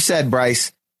 like you said,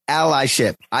 Bryce,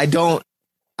 allyship. I don't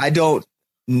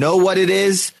know what it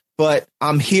is, but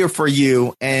I'm here for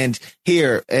you. And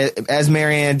here, as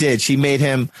Marianne did, she made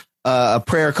him a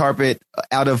prayer carpet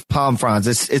out of palm fronds.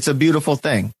 It's a beautiful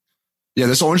thing. Yeah,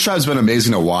 this Orange Tribe's been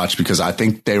amazing to watch because I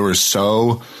think they were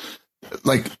so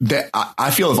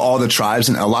I feel of all the tribes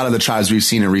and a lot of the tribes we've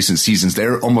seen in recent seasons,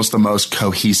 they're almost the most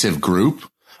cohesive group.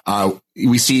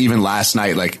 We see even last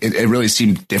night, like it really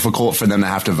seemed difficult for them to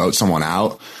have to vote someone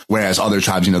out. Whereas other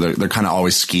tribes, they're kind of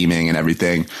always scheming and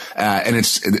everything. And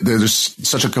there's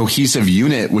such a cohesive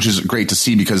unit, which is great to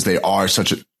see because they are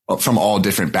from all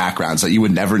different backgrounds that you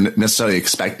would never necessarily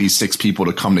expect these 6 people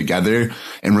to come together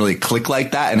and really click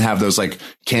like that and have those like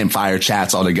campfire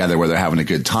chats all together where they're having a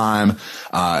good time.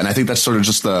 And I think that's sort of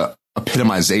just the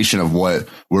epitomization of what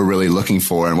we're really looking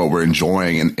for and what we're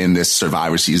enjoying in this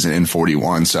Survivor season in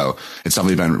 41. So it's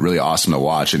definitely been really awesome to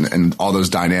watch and all those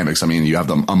dynamics. I mean, you have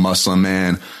a Muslim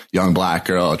man, young black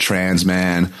girl, a trans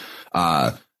man,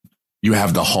 you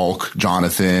have the Hulk,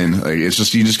 Jonathan. Like you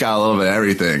just got a little bit of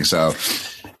everything. So.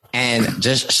 And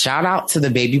just shout out to the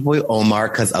baby boy Omar,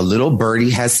 because a little birdie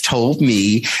has told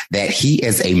me that he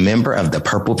is a member of the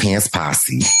Purple Pants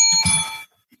Posse.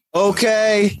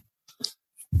 Okay.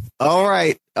 All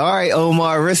right,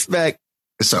 Omar. Respect.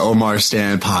 It's an Omar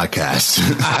Stan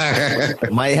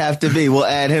podcast. Might have to be. We'll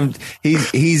add him.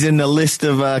 He's in the list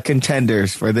of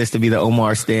contenders for this to be the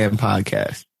Omar Stan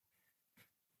podcast.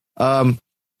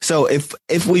 So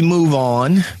if we move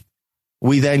on,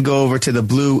 we then go over to the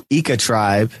Blue Ika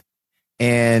tribe,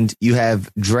 and you have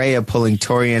Drea pulling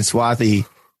Tori and Swathi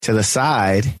to the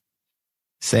side,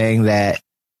 saying that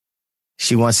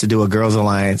she wants to do a girls'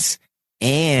 alliance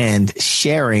and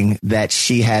sharing that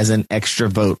she has an extra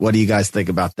vote. What do you guys think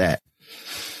about that?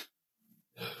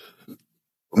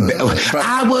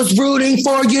 I was rooting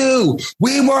for you.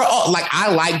 We were all like,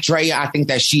 I like Drea. I think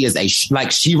that she is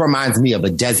she reminds me of a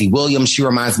Desi Williams. She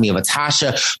reminds me of a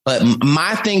Tasha. But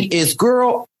my thing is,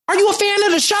 girl, are you a fan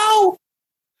of the show?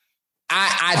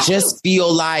 I just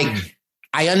feel like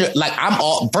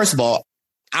first of all,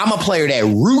 I'm a player that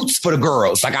roots for the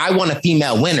girls. Like, I want a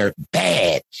female winner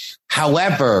bad.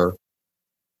 However,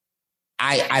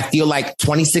 I feel like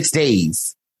 26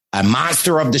 days, a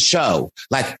monster of the show.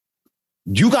 Like,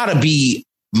 you got to be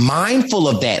mindful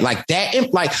of that. Like that,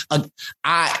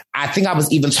 I think I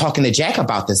was even talking to Jack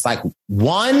about this. Like,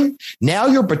 one, now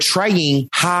you're betraying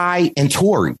Hai and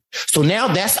Tori. So now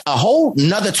that's a whole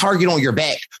nother target on your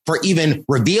back for even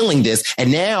revealing this.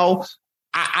 And now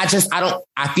I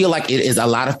feel like it is a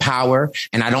lot of power,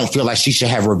 and I don't feel like she should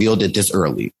have revealed it this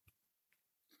early.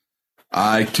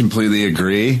 I completely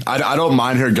agree. I don't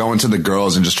mind her going to the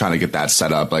girls and just trying to get that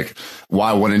set up. Like,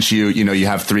 why wouldn't you? You know, you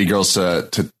have 3 girls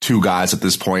to 2 guys at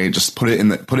this point. Just put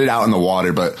it out in the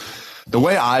water. But the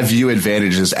way I view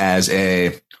advantages as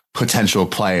a potential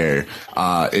player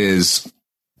is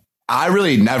I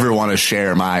really never want to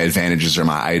share my advantages or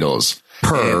my idols.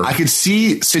 I could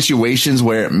see situations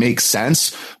where it makes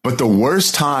sense, but the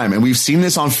worst time, and we've seen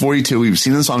this on 42, we've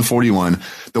seen this on 41,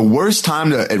 the worst time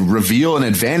to reveal an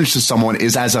advantage to someone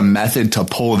is as a method to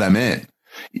pull them in.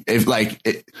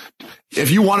 If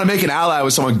you want to make an ally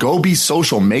with someone, go be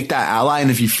social, make that ally.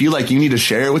 And if you feel like you need to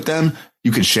share it with them,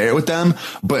 you can share it with them,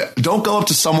 but don't go up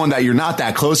to someone that you're not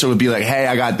that close with, be like, hey,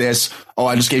 I got this. Oh,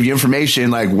 I just gave you information.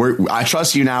 Like, I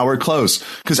trust you now. We're close.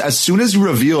 Because as soon as you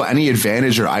reveal any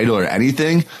advantage or idol or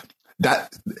anything,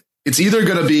 that it's either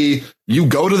going to be you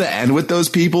go to the end with those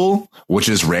people, which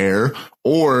is rare,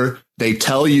 or they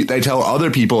tell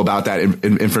other people about that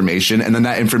information. And then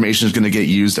that information is going to get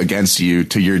used against you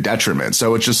to your detriment.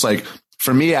 So it's just like,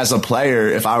 for me as a player,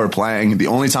 if I were playing, the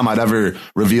only time I'd ever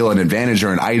reveal an advantage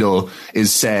or an idol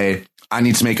is say, I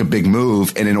need to make a big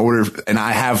move. And and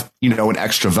I have, an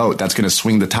extra vote that's going to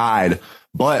swing the tide,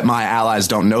 but my allies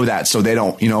don't know that. So they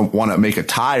don't, want to make a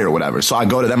tie or whatever. So I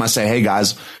go to them, I say, hey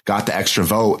guys, got the extra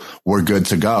vote. We're good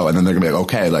to go. And then they're gonna be like,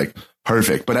 okay, like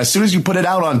perfect. But as soon as you put it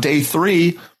out on day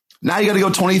 3, now you got to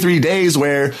go 23 days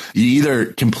where you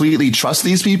either completely trust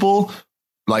these people,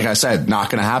 like I said, not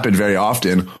going to happen very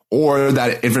often, or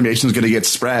that information is going to get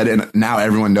spread and now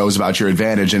everyone knows about your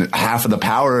advantage, and half of the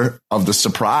power of the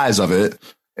surprise of it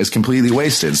is completely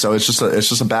wasted. So it's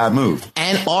just a bad move.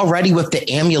 And already with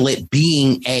the amulet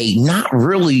being not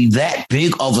really that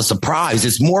big of a surprise,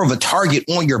 it's more of a target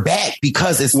on your back,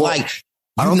 because it's I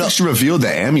don't think she revealed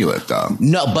the amulet though.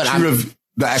 No, but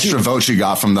the extra vote she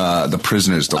got from the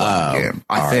prisoners dilemma game,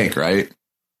 I think, right?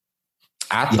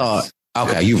 I thought.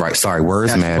 Okay, you're right. Sorry,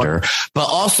 words matter. But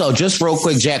also, just real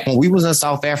quick, Jack, when we was in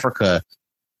South Africa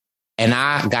and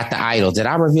I got the idol, did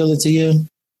I reveal it to you?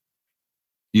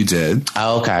 You did.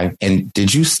 Oh, okay. And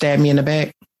did you stab me in the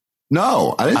back?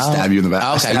 No, I didn't stab you in the back.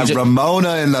 Okay, I stabbed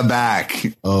Ramona in the back.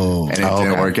 Oh, and it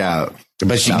didn't work out.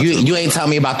 But you ain't tell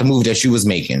me about the move that you was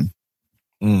making.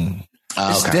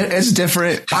 It's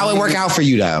different. How it work out for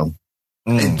you though?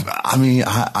 I mean,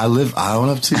 I don't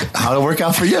know how to work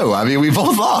out for you. I mean, we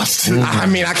both lost. I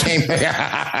mean, I came.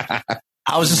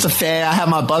 I was just a fan. I had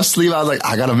my buff sleeve. I was like,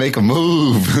 I got to make a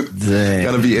move.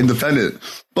 Got to be independent.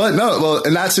 But no, well,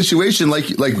 in that situation, like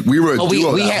we were, we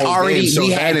had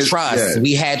trust.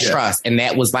 We had trust. And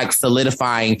that was like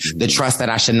solidifying the trust that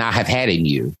I should not have had in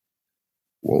you.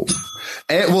 Whoa.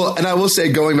 And I will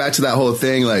say, going back to that whole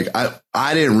thing, like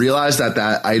I didn't realize that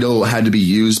idol had to be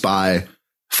used by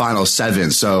Final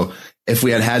 7. So if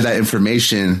we had that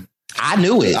information, I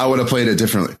knew it. I would have played it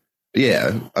differently.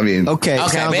 Yeah, I mean, okay.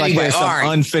 Sounds like there's some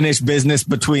unfinished business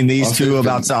between these two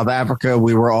about South Africa.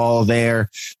 We were all there,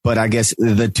 but I guess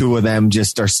the two of them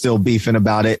just are still beefing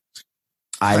about it.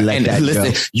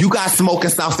 Listen, you got smoke in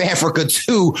South Africa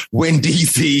too, when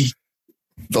DC.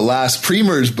 The last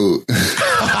Premier's boot.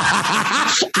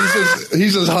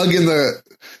 he's just hugging the.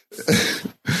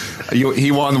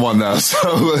 He won one though,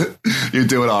 so you're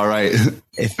doing all right.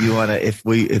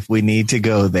 If we need to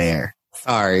go there,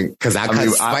 Sorry, because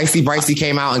Spicy Bricey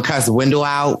came out and cussed Wendell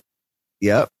out.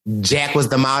 Yep. Jack was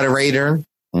the moderator.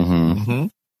 Mm-hmm.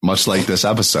 Much like this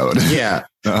episode. Yeah.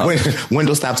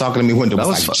 Wendell stopped talking to me. Wendell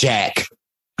was like, Jack,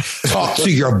 talk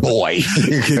to your boy.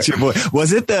 Get your boy.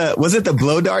 Was it the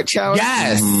blow dart challenge?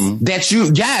 Yes.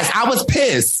 Yes, I was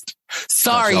pissed.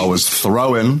 Sorry. I was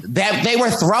throwing. That they were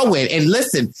throwing. And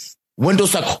listen,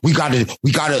 Wendell's like, we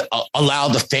gotta allow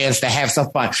the fans to have some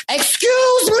fun.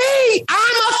 Excuse me,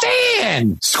 I'm a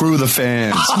fan. Screw the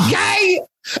fans. Okay.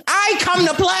 I come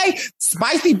to play.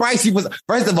 Spicy Bricey was,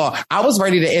 first of all, I was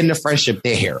ready to end the friendship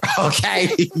there. Okay.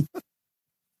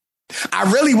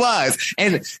 I really was.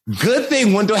 And good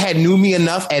thing Wendell had knew me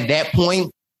enough at that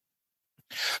point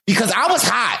because I was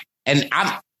hot and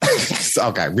I'm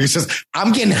okay.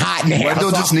 I'm getting hot now.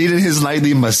 Wendell just needed his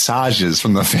nightly massages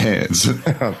from the fans.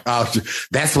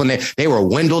 That's when they were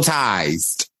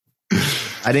Wendell-tized.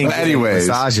 I didn't get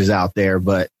massages out there,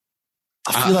 but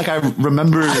I feel like I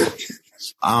remember.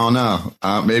 I don't know.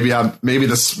 Maybe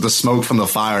the smoke from the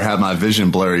fire had my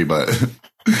vision blurry, but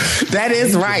that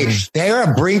is right. They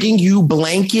are bringing you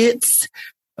blankets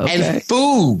and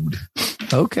food.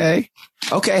 Okay.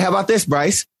 How about this,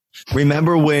 Bryce?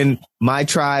 Remember when my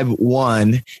tribe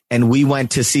won and we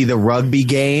went to see the rugby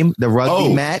game, the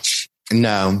rugby match?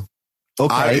 No.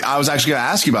 Okay. I was actually going to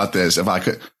ask you about this if I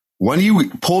could. When you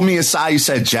pulled me aside, you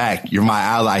said, Jack, you're my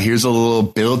ally. Here's a little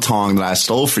biltong that I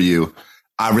stole for you.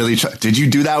 Did you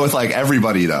do that with like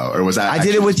everybody though? Or was that? I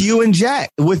did it with you and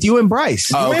Jack, with you and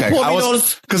Bryce. Oh, okay.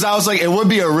 Because I was like, it would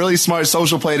be a really smart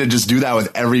social play to just do that with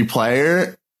every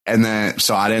player. And then,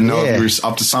 so I didn't know if we were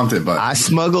up to something, but I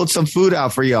smuggled some food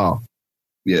out for y'all.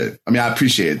 Yeah. I mean, I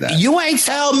appreciate that. You ain't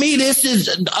tell me this is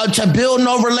to build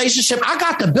no relationship. I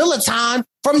got the billiton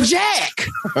from Jack.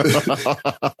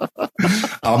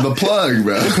 I'm the plug,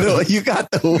 bro. You got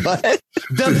the what?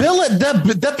 The Peloton.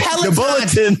 The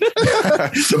bulletin.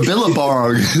 The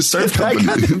Billabong surf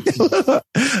company.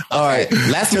 All right.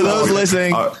 To those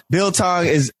listening, biltong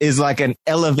is like an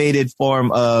elevated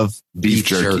form of beef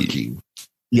jerky.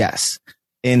 Yes.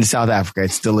 In South Africa.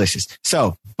 It's delicious.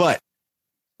 So, but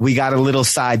we got a little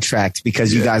sidetracked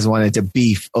because you guys wanted to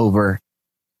beef over.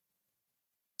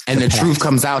 And the truth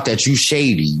comes out that you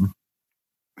shady.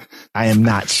 I am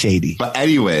not shady. But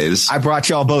anyways, I brought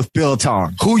y'all both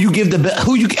biltong. Who did you give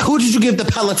the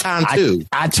Peloton to?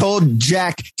 I told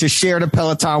Jack to share the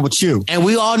Peloton with you. And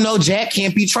we all know Jack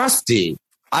can't be trusted.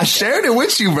 I shared it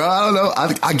with you, bro. I don't know.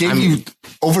 I gave you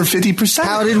over 50%.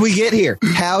 How did we get here?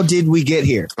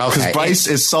 Because Bryce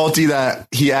is salty that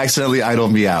he accidentally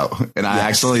idled me out, and I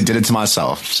accidentally did it to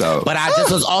myself. So, but I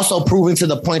just was also proving to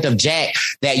the point of Jack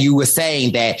that you were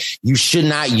saying that you should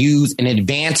not use an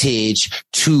advantage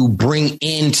to bring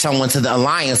in someone to the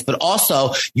alliance, but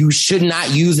also you should not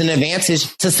use an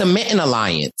advantage to cement an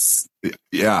alliance.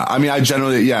 Yeah, I mean,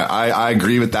 I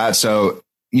agree with that. So,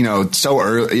 so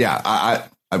early,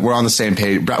 we're on the same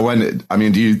page.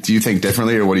 Do you think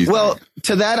differently, or what do you think? Well,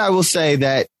 to that, I will say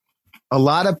that a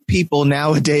lot of people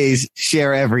nowadays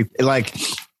share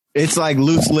it's like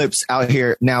loose lips out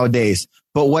here nowadays.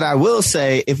 But what I will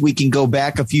say, if we can go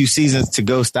back a few seasons to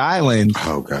Ghost Island,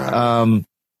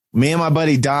 me and my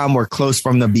buddy Dom were close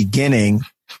from the beginning.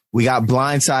 We got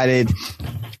blindsided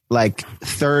like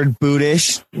third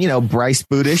bootish, Bryce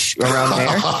bootish around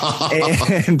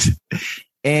there.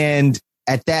 And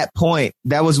at that point,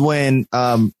 that was when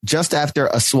just after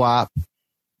a swap,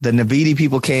 the Navidi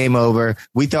people came over.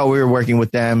 We thought we were working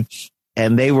with them,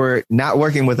 and they were not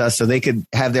working with us, so they could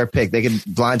have their pick. They could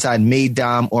blindside me,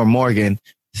 Dom, or Morgan.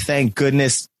 Thank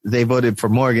goodness they voted for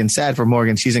Morgan. Sad for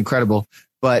Morgan. She's incredible.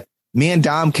 But me and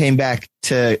Dom came back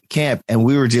to camp, and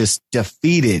we were just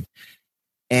defeated.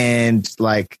 And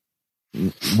like,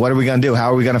 what are we going to do?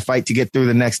 How are we going to fight to get through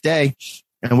the next day?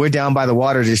 And we're down by the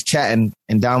water just chatting.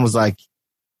 And Dom was like,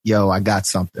 yo, I got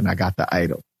something. I got the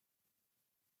idol.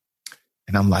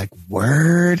 And I'm like,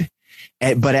 word.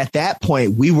 But at that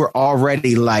point, we were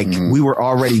already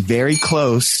very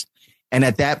close. And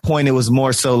at that point, it was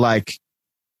more so like,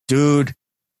 dude,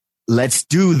 let's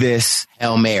do this.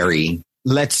 Hail Mary.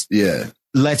 Let's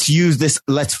use this.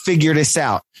 Let's figure this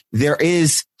out. There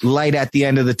is light at the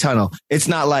end of the tunnel. It's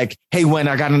not like, hey, when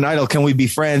I got an idol, can we be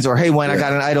friends? Or, hey, when I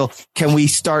got an idol, can we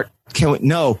start?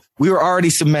 No, we were already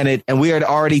cemented, and we had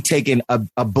already taken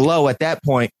a blow at that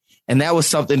point. And that was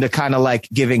something to kind of like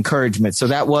give encouragement. So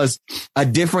that was a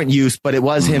different use, but it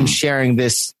was him sharing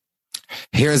this.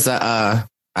 Here's a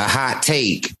hot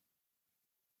take.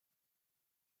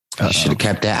 He should have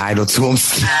kept that idol to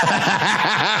himself.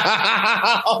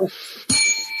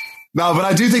 No, but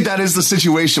I do think that is the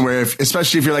situation where,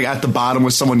 especially if you're like at the bottom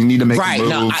with someone, you need to make a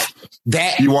move.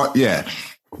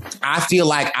 I feel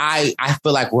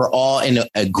like we're all in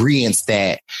agreement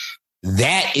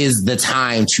that is the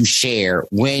time to share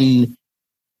when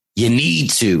you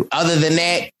need to. Other than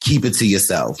that, keep it to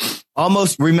yourself.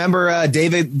 Almost remember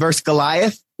David versus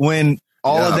Goliath when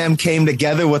all of them came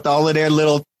together with all of their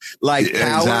little powers?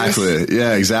 Exactly.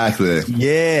 Yeah, exactly.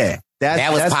 Yeah.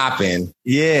 That was popping.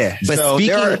 Yeah. But so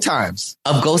speaking there are times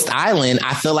of Ghost Island,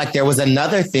 I feel like there was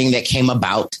another thing that came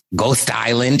about Ghost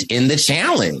Island in the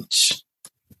challenge.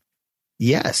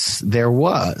 Yes, there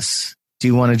was. Do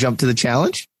you want to jump to the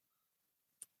challenge?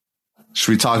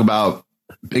 Should we talk about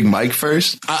Big Mike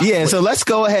first? So let's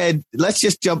go ahead. Let's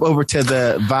just jump over to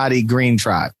the Vadi Green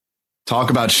tribe. Talk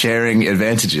about sharing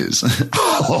advantages.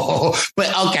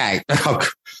 But okay.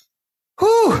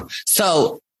 Whew.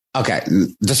 So, okay.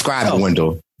 Describe it,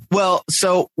 Wendell. Well,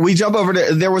 so we jump over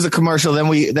to, there was a commercial. Then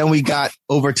we got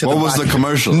over to what was the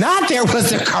commercial? Not there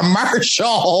was a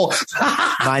commercial.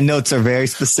 My notes are very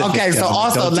specific. Okay. So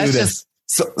also let's just,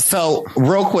 so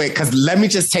real quick, because let me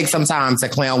just take some time to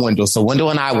clown Wendell. So Wendell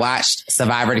and I watched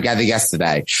Survivor together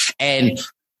yesterday. And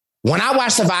when I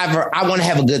watch Survivor, I want to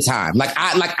have a good time.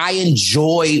 I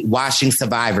enjoy watching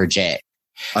Survivor, Jack.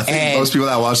 I think most people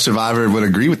that watch Survivor would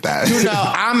agree with that.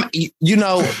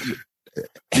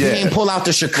 He ain't pull out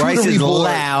the charcuterie board.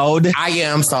 Loud. I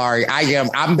am sorry.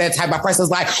 I'm that type of person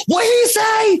that's like, what he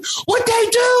say? What they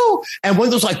do? And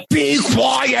Wendell's like, be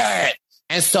quiet.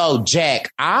 And so,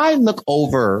 Jack, I look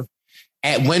over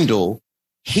at Wendell.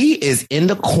 He is in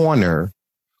the corner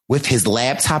with his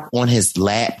laptop on his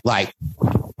lap, like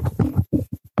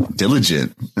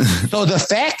diligent. So the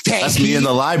fact that that's me in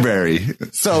the library.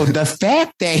 So the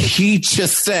fact that he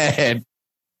just said,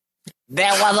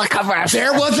 there was a commercial.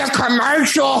 There was a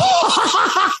commercial.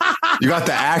 You got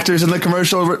the actors in the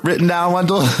commercial written down,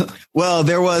 Wendell? Well,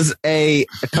 there was a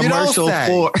commercial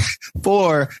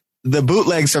for the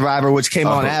bootleg Survivor, which came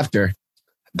on after.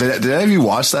 Did any of you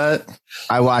watch that?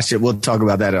 I watched it. We'll talk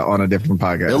about that on a different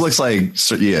podcast. It looks like,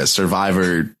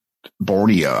 Survivor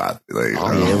Borneo.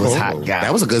 It was hot. God.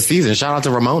 That was a good season. Shout out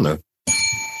to Ramona.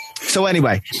 So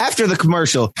anyway, after the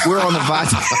commercial, we're on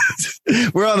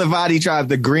the Vadi tribe,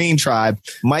 the Green tribe.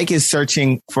 Mike is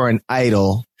searching for an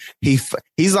idol. He's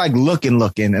like looking,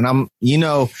 and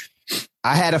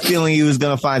I had a feeling he was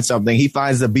going to find something. He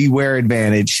finds the Beware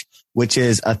Advantage, which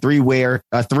is a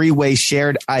three-way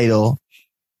shared idol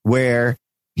where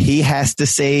he has to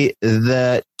say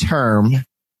the term,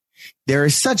 "There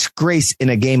is such grace in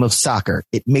a game of soccer.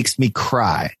 It makes me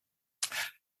cry."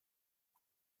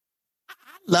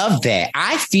 Love that.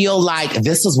 I feel like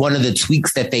this is one of the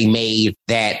tweaks that they made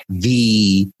that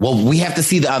we have to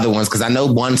see the other ones because I know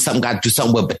something got to do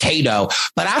something with potato,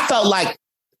 but I felt like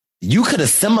you could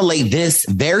assimilate this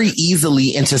very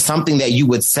easily into something that you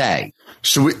would say.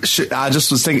 I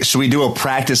just was thinking, should we do a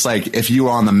practice? Like if you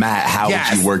were on the mat, how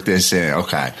would you work this in?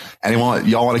 Okay.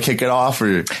 Y'all want to kick it off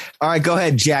or? All right, go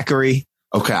ahead, Jackery.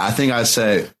 Okay. I think I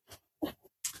say,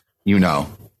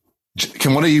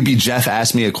 can one of you be Jeff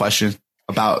ask me a question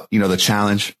about, the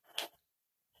challenge?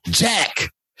 Jack,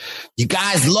 you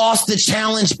guys lost the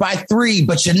challenge by 3,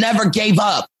 but you never gave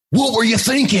up. What were you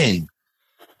thinking?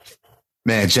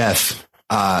 Man, Jeff,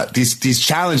 these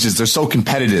challenges, they're so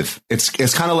competitive.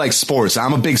 It's kind of like sports.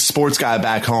 I'm a big sports guy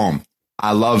back home.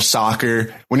 I love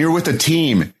soccer. When you're with a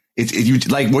team,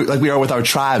 like we are with our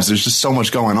tribes, there's just so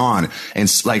much going on. And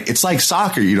it's like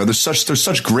soccer, there's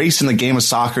such grace in the game of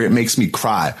soccer. It makes me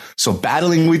cry. So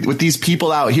battling with these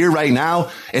people out here right now,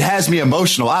 it has me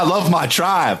emotional. I love my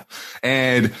tribe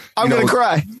and I'm going to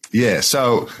cry. Yeah.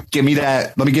 So give me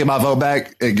that. Let me get my vote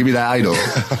back and give me that idol.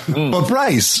 But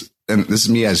Bryce, and this is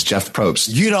me as Jeff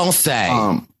Probst. You don't say.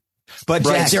 But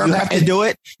Jack, you have to do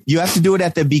it. You have to do it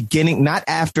at the beginning, not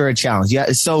after a challenge.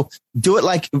 Yeah. So do it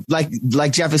like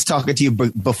Jeff is talking to you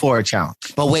before a challenge.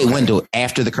 But wait, Wendell,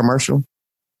 after the commercial?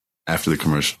 After the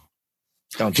commercial.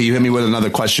 Can you hit me with another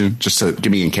question just to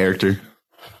get me in character?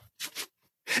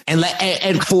 And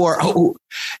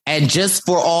just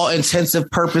for all intensive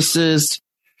purposes,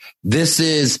 this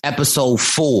is episode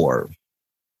 4.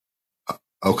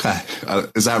 Okay.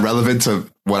 Is that relevant to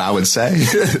what I would say?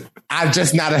 I'm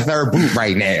just not a third boot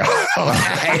right now.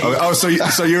 Okay.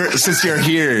 So you're, since you're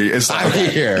here, it's like, I'm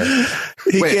here.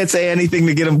 He can't say anything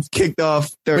to get him kicked off.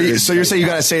 So you're saying you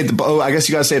got to say it. I guess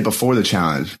you got to say it before the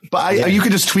challenge, but you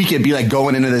could just tweak it. Be like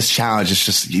going into this challenge. It's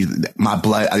just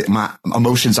my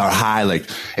emotions are high. Like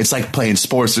it's like playing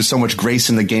sports. There's so much grace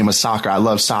in the game of soccer. I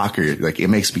love soccer. Like it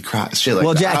makes me cry. Shit like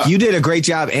well, Jack, you did a great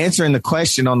job answering the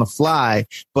question on the fly,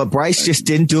 but Bryce just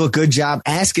didn't do a good job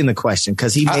asking the question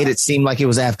because he made it seem like it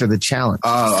was after the challenge.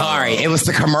 Sorry, it was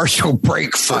the commercial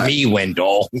break for me,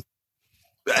 Wendell.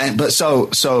 But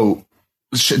so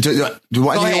Do you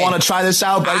want to try this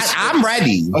out, Bryce? I'm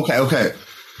ready. Okay.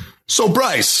 So,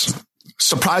 Bryce,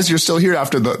 surprised you're still here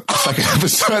after the second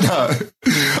episode.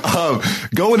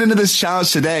 Going into this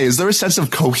challenge today, is there a sense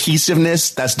of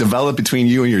cohesiveness that's developed between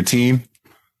you and your team?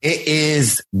 It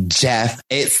is, Jeff.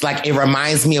 It's like, it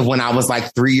reminds me of when I was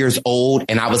like 3 years old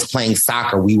and I was playing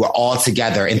soccer. We were all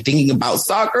together and thinking about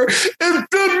soccer in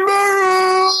the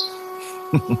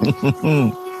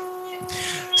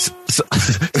So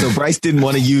Bryce didn't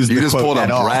want to use the just quote pulled at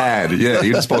on all. Brad. Yeah,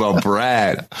 you just pulled on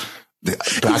Brad.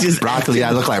 Broccoli, I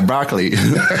look like broccoli.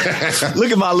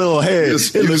 Look at my little head.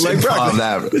 It looks like broccoli.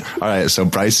 That. All right, so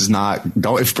Bryce is not.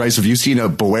 If you've seen a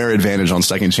Beware advantage on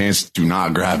second chance, do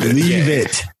not grab it. Leave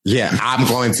it. Yeah, I'm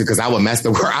going to, because I would mess the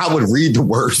word. I would read the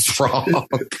words wrong.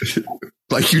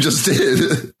 Like you just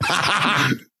did.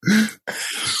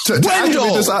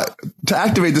 To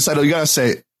activate this idol, you gotta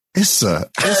say Issa.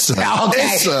 Okay. Issa. Now,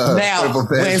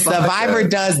 when Survivor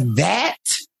does that,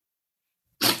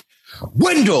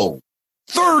 Wendell,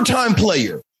 third-time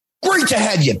player, great to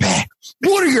have you back.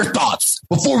 What are your thoughts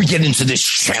before we get into this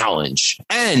challenge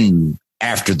and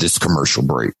after this commercial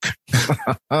break?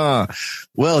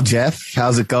 Well, Jeff,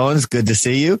 how's it going? It's good to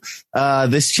see you.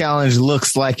 This challenge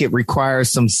looks like it requires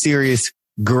some serious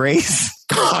grace.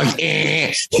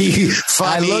 Funny.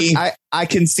 I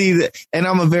can see that, and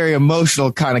I'm a very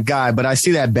emotional kind of guy, but I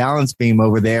see that balance beam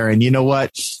over there, and you know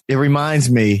what? It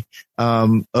reminds me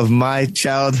of my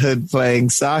childhood playing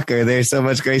soccer. There's so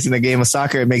much grace in the game of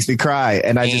soccer, it makes me cry,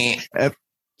 and I just, I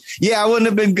wouldn't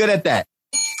have been good at that,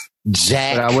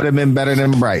 Jack. but I would have been better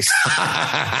than Bryce.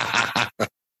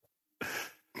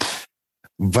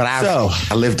 But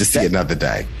I live to see another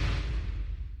day.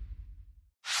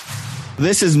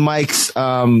 This is Mike's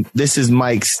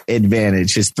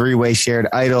advantage, his 3-way shared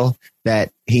idol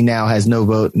that he now has no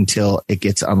vote until it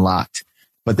gets unlocked.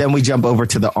 But then we jump over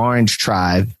to the Orange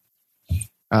Tribe.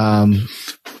 Jonathan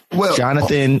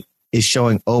is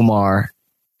showing Omar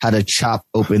how to chop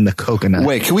open the coconut.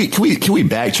 Wait, can we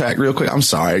backtrack real quick? I'm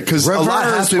sorry, because a lot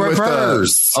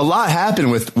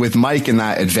happened with Mike and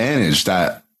that advantage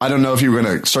that I don't know if you were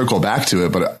going to circle back to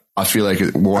it, but I feel like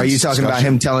it warrants. Are you talking about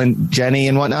him telling Jenny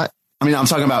and whatnot? I mean, I'm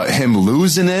talking about him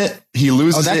losing it. He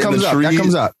loses it in the tree. That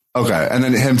comes up. Okay. And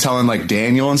then him telling like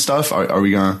Daniel and stuff. Are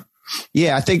we gonna?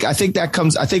 Yeah, I think that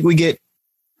comes. I think we get.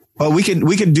 Well, we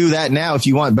can do that now if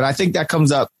you want, but I think that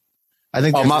comes up. I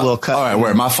think there's a little cut. All right,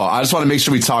 where my fault. I just want to make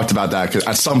sure we talked about that because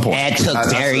at some point. That took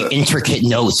very intricate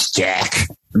notes, Jack.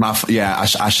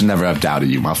 I should never have doubted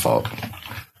you. My fault.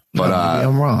 But maybe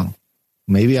I'm wrong.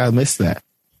 Maybe I missed that.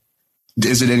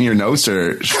 Is it in your notes,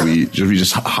 or should we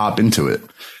just hop into it?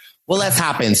 Well, let's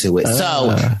hop into it.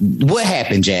 So what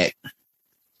happened, Jack?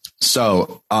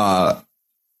 So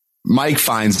Mike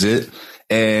finds it,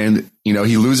 and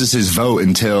he loses his vote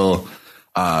until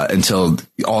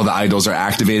all the idols are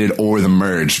activated or the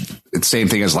merge. It's the same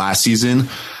thing as last season.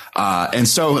 And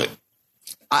so in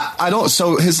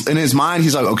his mind,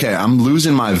 he's like, okay, I'm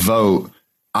losing my vote.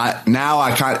 I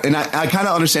kind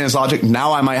of understand his logic.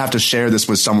 Now I might have to share this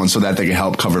with someone so that they can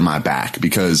help cover my back,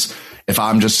 because if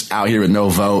I'm just out here with no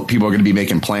vote, people are going to be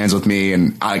making plans with me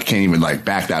and I can't even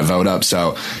back that vote up.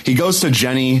 So he goes to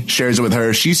Jenny, shares it with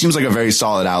her. She seems like a very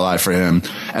solid ally for him.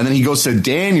 And then he goes to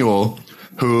Daniel,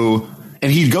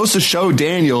 and he goes to show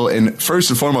Daniel, and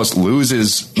first and foremost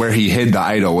loses where he hid the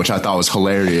idol, which I thought was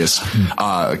hilarious.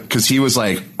 Cause he was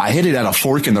like, I hid it at a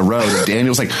fork in the road. And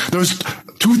Daniel's like, there's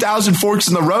 2,000 forks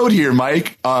in the road here,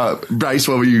 Mike. Bryce,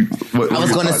 what were you? I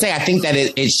was going to say, I think that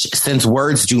since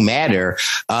words do matter,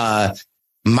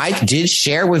 Mike did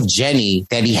share with Jenny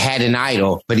that he had an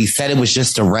idol, but he said it was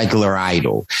just a regular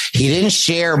idol. He didn't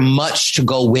share much to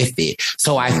go with it.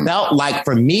 So I felt like,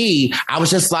 for me, I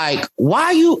was just like, why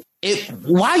are you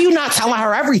not telling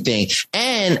her everything?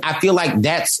 And I feel like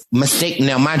that's mistake.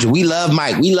 Now, mind you, we love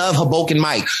Mike. We love Hoboken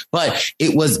Mike, but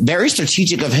it was very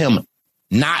strategic of him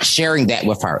not sharing that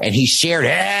with her. And he shared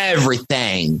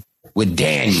everything with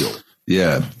Daniel.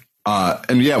 Yeah.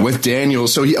 With Daniel.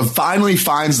 So he finally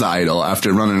finds the idol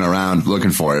after running around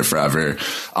looking for it forever.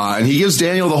 And he gives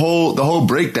Daniel the whole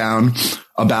breakdown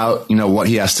about, what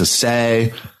he has to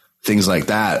say, things like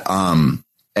that.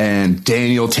 And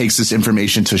Daniel takes this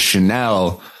information to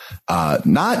Chanel,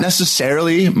 not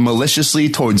necessarily maliciously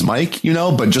towards Mike,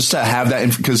 but just to have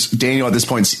that, because Daniel at this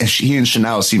point, he and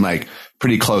Chanel seem like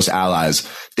pretty close allies.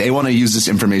 They want to use this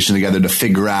information together to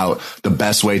figure out the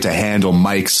best way to handle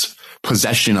Mike's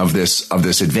possession of this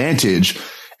advantage.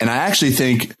 And I actually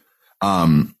think,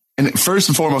 and And first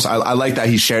and foremost, I like that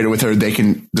he shared it with her. They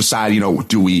can decide,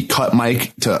 do we cut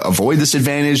Mike to avoid this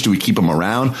advantage? Do we keep him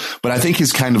around? But I think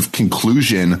his kind of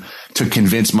conclusion to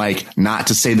convince Mike not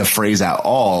to say the phrase at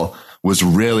all was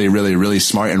really, really, really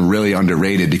smart and really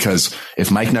underrated, because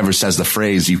if Mike never says the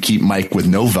phrase, you keep Mike with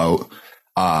no vote.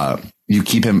 You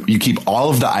keep all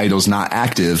of the idols not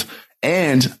active.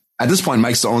 And at this point,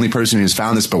 Mike's the only person who's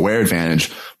found this beware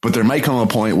advantage, but there might come a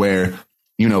point where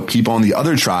people on the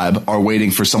other tribe are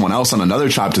waiting for someone else on another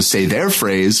tribe to say their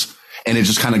phrase. And it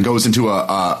just kind of goes into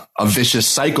a vicious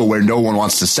cycle where no one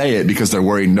wants to say it because they're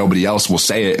worried nobody else will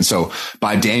say it. And so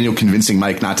by Daniel convincing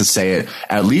Mike not to say it,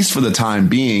 at least for the time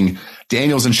being,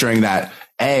 Daniel's ensuring that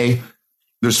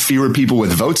there's fewer people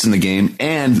with votes in the game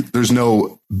and there's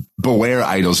no beware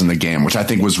idols in the game, which I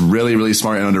think was really, really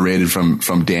smart and underrated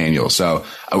from Daniel. So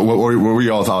what were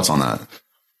your all thoughts on that?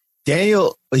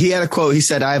 Daniel, he had a quote. He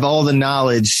said, "I have all the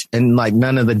knowledge and like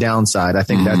none of the downside." I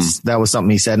think that was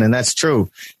something he said. And that's true,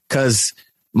 because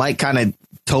Mike kind of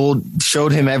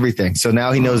showed him everything. So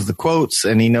now he knows the quotes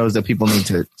and he knows that people need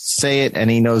to say it,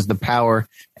 and he knows the power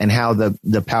and how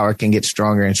the power can get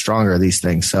stronger and stronger, these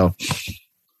things. So,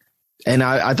 and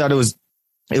I thought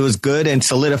it was good and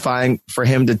solidifying for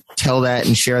him to tell that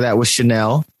and share that with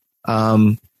Chanel.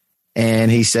 And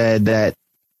he said that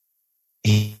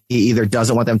he either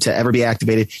doesn't want them to ever be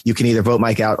activated. You can either vote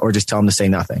Mike out or just tell him to say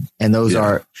nothing. And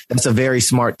that's a very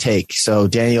smart take. So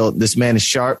Daniel, this man is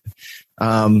sharp.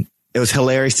 It was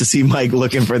hilarious to see Mike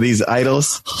looking for these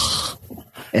idols.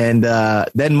 And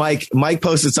then Mike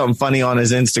posted something funny on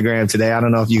his Instagram today. I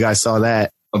don't know if you guys saw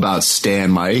that. About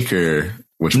Stan Mike or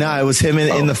which one? No, it was him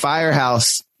in the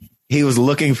firehouse. He was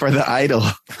looking for the idol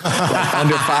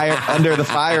like under the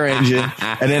fire engine.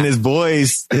 And then his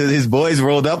boys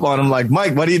rolled up on him like,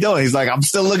 "Mike, what are you doing?" He's like, "I'm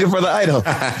still looking for the idol."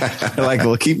 They're like,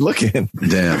 "Well, keep looking."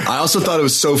 Damn. I also thought it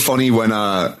was so funny when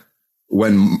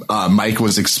Mike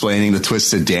was explaining the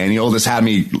twist to Daniel. This had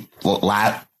me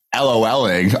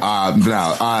LOLing.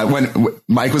 When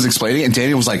Mike was explaining it and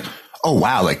Daniel was like, "Oh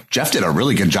wow, like Jeff did a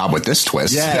really good job with this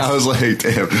twist." Yeah, I was like,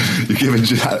 "Damn, you're giving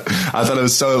Jeff." I thought it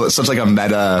was such like a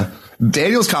meta.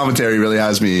 Daniel's commentary really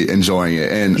has me enjoying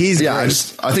it, and I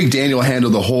think Daniel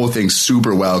handled the whole thing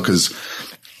super well, because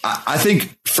I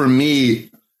think for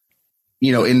me,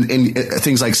 in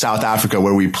things like South Africa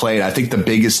where we played, I think the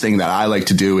biggest thing that I like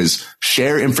to do is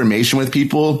share information with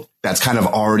people that's kind of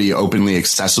already openly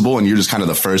accessible, and you're just kind of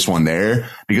the first one there,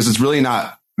 because it's really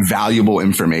not valuable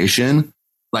information.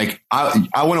 Like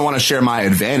I wouldn't want to share my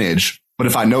advantage, but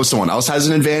if I know someone else has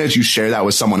an advantage, you share that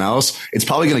with someone else, it's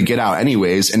probably going to get out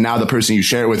anyways. And now the person you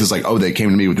share it with is like, "Oh, they came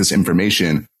to me with this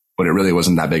information, but it really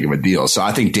wasn't that big of a deal." So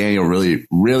I think Daniel really,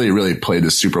 really, really played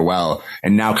this super well,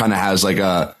 and now kind of has like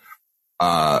a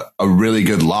really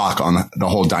good lock on the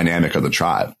whole dynamic of the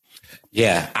tribe.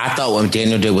 Yeah, I thought what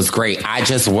Daniel did was great. I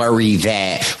just worry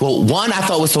that, one, I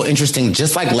thought was so interesting,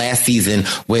 just like last season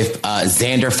with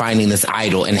Xander finding this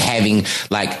idol and having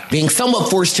being somewhat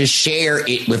forced to share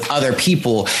it with other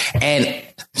people. And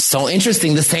so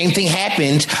interesting, the same thing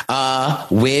happened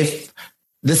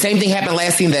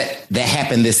last season that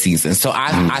happened this season. So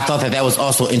I thought that was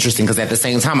also interesting, because at the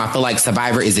same time, I feel like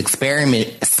Survivor is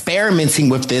experimenting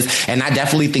with this, and I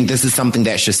definitely think this is something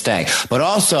that should stay. But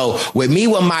also with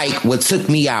Mike, what took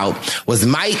me out was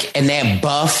Mike and that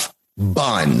buff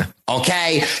bun.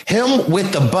 Okay, him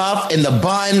with the buff and the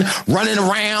bun running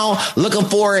around looking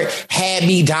for it had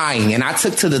me dying. And I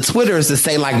took to the Twitters to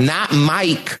say, not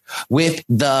Mike with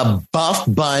the buff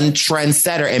bun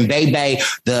trendsetter. And baby,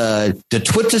 the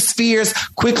Twitter spheres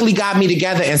quickly got me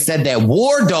together and said that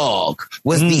War Dog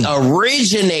was the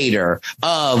originator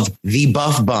of the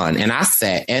buff bun. And I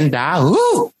said, and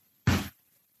ooh.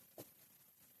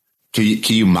 Can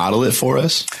you model it for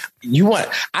us? You got a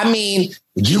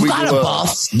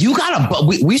buff. You got a buff.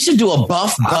 We should do a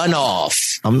buff bun off.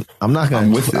 I'm not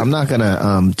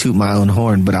gonna toot my own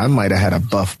horn, but I might have had a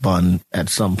buff bun at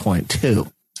some point too.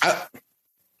 But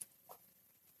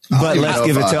let's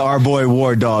give it to our boy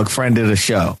War Dog, friend of the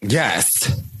show.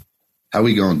 Yes. How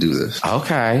we gonna do this?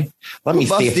 Okay. Let me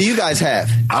see. What buff do you guys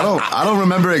have? I don't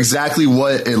remember exactly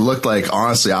what it looked like.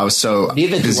 Honestly, I was so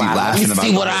busy laughing about it. Let me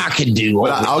see what I can do.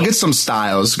 I'll get some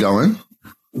styles going.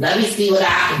 Let me see what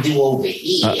I can do over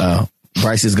here. Uh-oh.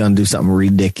 Bryce is going to do something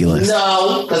ridiculous.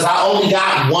 No, because I only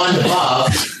got one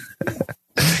buff.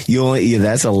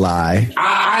 That's a lie.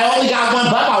 I only got one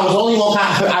buff. I was only one.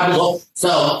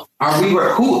 So, am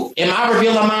I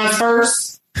revealing mine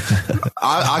first?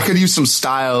 I could use some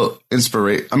style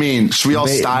inspiration. I mean, should we all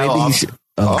style off?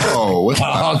 Oh, what's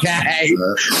okay.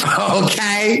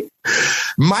 Okay.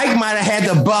 Mike might have had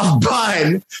the buff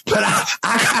bun, but I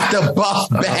got the buff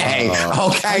bag.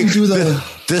 Okay. do the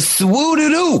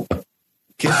swoo-doo-doop.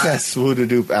 Get that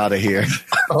swoo-doo-doop out of here.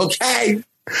 Okay.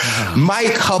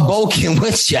 Mike Hoboken,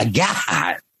 what you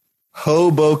got?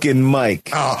 Hoboken Mike.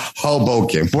 Oh,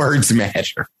 Hoboken. Words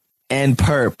matter. And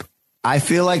Perp, I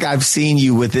feel like I've seen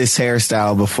you with this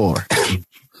hairstyle before.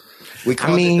 We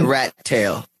call it the rat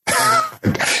tail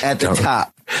at the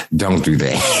top. Don't do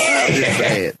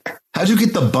that. How'd you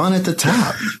get the bun at the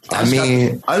top? I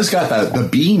just got the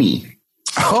beanie.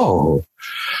 Oh.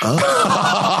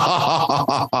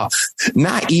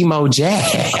 Not emo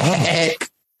Jack.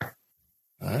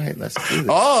 All right, let's do this.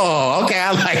 Oh, okay.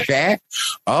 I like that.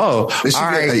 Oh, this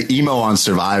should be an emo on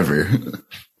Survivor.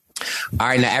 All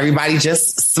right, now everybody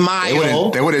just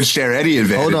smile. They wouldn't share any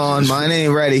advantage. Hold on, mine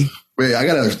ain't ready. Wait, I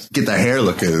gotta get the hair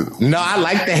looking. No, I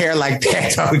like the hair like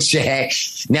that, though, Jack.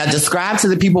 Now, describe to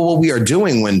the people what we are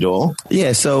doing, Wendell.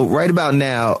 Yeah, so right about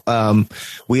now,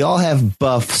 we all have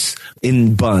buffs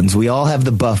in buns. We all have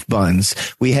the buff buns.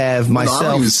 We have myself. I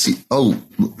don't even see. Oh,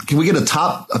 can we get a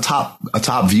top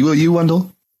view of you,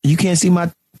 Wendell? You can't see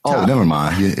my. Oh, never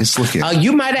mind. Yeah, it's looking.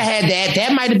 You might have had that.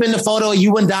 That might have been the photo of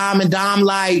you and Dom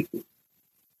like.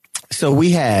 So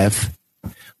we have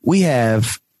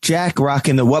Jack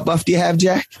rocking the what buff do you have,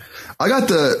 Jack? I got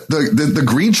the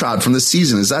green tribe from this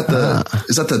season. Is that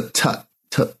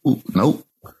nope.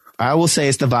 I will say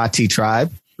it's the Vati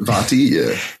tribe. Vati,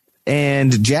 yeah.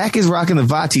 And Jack is rocking the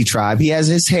Vati tribe. He has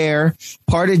his hair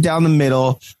parted down the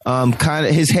middle.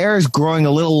 His hair is growing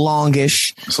a little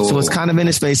longish. So it's kind of in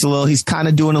his face a little. He's kind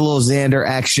of doing a little Xander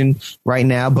action right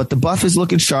now, but the buff is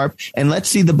looking sharp. And let's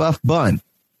see the buff bun.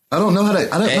 I don't know how to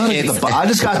get the buff. I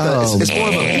just got it's more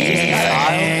of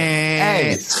a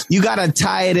Hey, you got to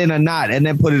tie it in a knot and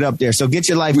then put it up there. So get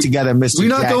your life together, Mr. We're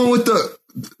not Jack. going with the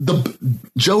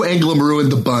Joe Anglim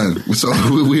ruined the bun. So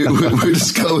we're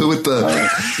just going with the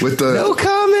no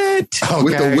comment.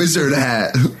 With the wizard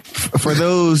hat. For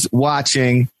those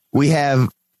watching, we have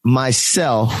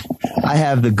myself. I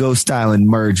have the Ghost Island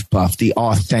merge buff, the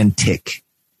authentic.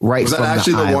 Right. Was that from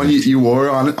actually the island. one you wore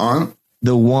on?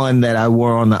 The one that I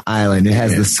wore on the island. It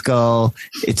has the skull.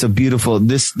 It's a beautiful.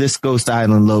 This Ghost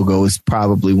Island logo is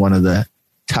probably one of the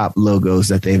top logos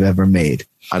that they've ever made.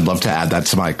 I'd love to add that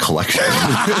to my collection.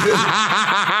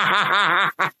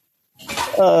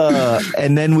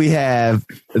 And then we have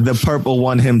the purple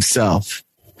one himself.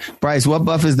 Bryce, what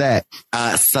buff is that?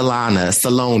 Salona.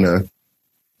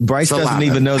 Bryce doesn't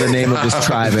even know the name of his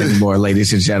tribe anymore,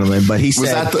 ladies and gentlemen. But he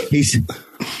said is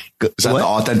that the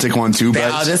authentic one too,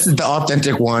 Bryce? This is the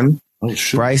authentic one. Oh,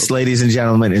 shit. Bryce, ladies and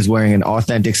gentlemen, is wearing an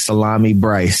authentic salami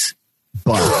Bryce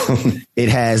buff. It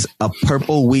has a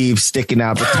purple weave sticking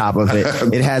out the top of it.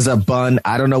 It has a bun.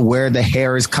 I don't know where the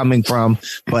hair is coming from,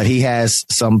 but he has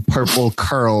some purple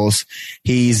curls.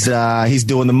 He's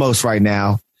doing the most right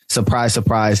now. Surprise,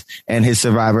 surprise. And his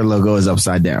Survivor logo is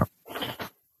upside down.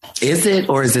 Is it,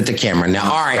 or is it the camera?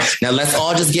 Now, all right. Now let's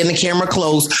all just get in the camera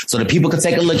close so that people can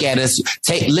take a look at us.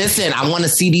 Listen, I want to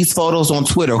see these photos on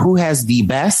Twitter. Who has the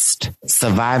best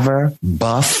Survivor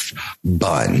buff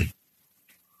bun?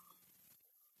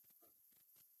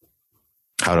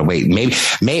 Hold on, wait.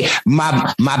 Maybe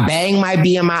my bang might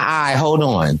be in my eye. Hold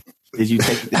on. Did you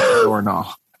take it or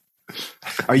not?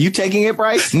 Are you taking it,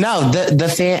 Bryce? No,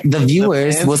 the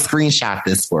viewers will screenshot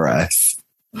this for us.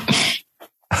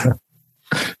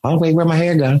 Oh, wait, where my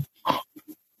hair go?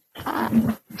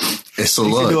 It's a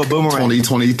look. Do a boomerang.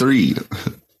 2023.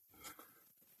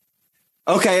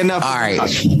 Okay, enough. All right.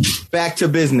 Back to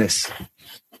business.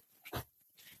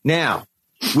 Now,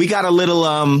 we got a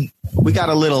little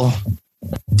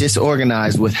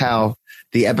disorganized with how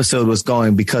the episode was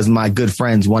going because my good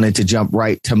friends wanted to jump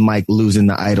right to Mike losing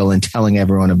the idol and telling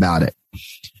everyone about it.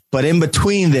 But in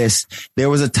between this, there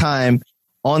was a time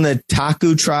on the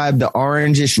Taku tribe, the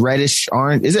orangish, reddish,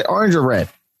 orange. Is it orange or red?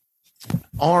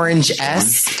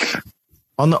 Orange-esque.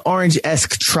 On the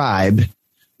orange-esque tribe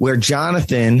where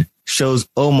Jonathan shows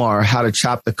Omar how to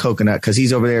chop the coconut because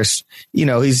he's over there, you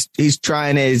know, he's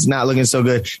trying it. It's not looking so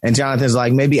good. And Jonathan's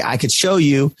like, maybe I could show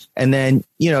you and then,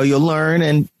 you know, you'll learn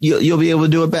and you'll be able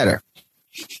to do it better.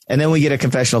 And then we get a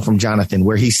confessional from Jonathan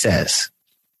where he says,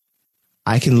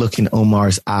 I can look in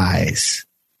Omar's eyes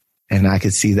and I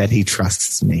can see that he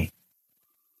trusts me.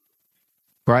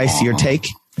 Bryce, your take?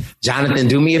 Jonathan,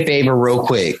 do me a favor real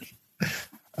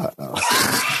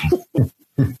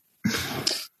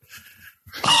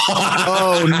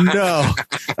Oh, no.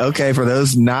 Okay, for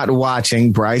those not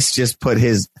watching, Bryce just put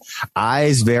his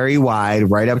eyes very wide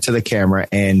right up to the camera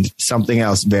and something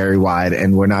else very wide,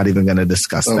 and we're not even going to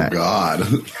discuss that.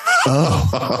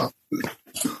 Oh, God.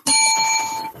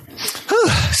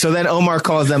 So then Omar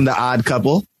calls them the odd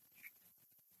couple.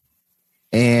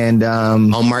 And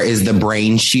Omar is the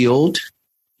brain shield.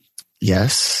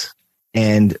 Yes.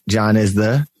 And John is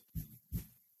the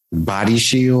body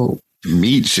shield.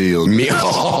 Meat shield. Keep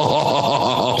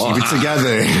it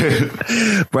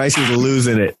together. Bryce is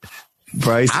losing it.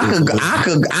 Bryce, I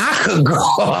could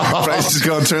go. Bryce is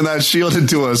going to turn that shield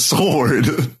into a sword.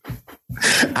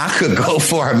 I could go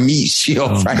for a meat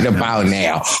shield right about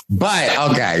now.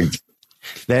 But okay.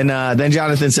 Then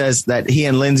Jonathan says that he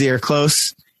and Lindsay are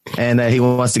close and that he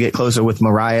wants to get closer with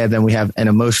Mariah. Then we have an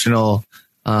emotional,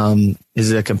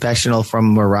 is it a confessional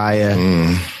from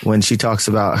Mariah when she talks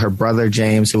about her brother,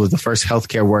 James, who was the first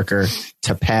healthcare worker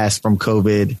to pass from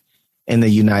COVID in the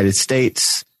United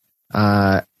States.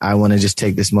 I want to just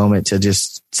take this moment to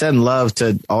just send love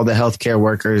to all the healthcare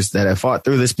workers that have fought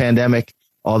through this pandemic,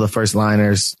 all the first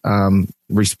liners,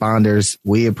 responders.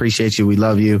 We appreciate you. We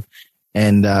love you.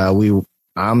 And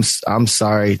I'm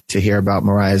sorry to hear about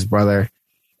Mariah's brother.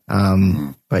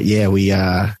 But yeah, we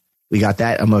got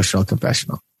that emotional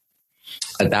confessional.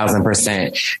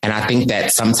 1,000%. And I think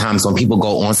that sometimes when people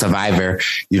go on Survivor,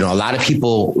 a lot of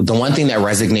people, the one thing that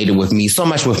resonated with me so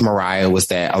much with Mariah was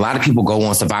that a lot of people go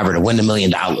on Survivor to win $1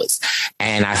 million.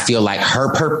 And I feel like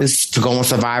her purpose to go on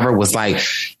Survivor was like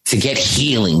to get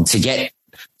healing, to get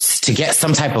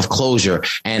some type of closure.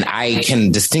 And I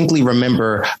can distinctly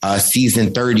remember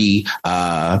season 30,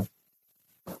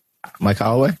 Mike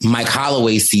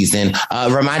Holloway's season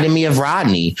reminded me of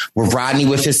Rodney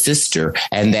with his sister.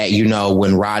 And that,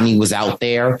 when Rodney was out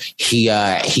there, he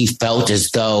felt as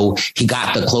though he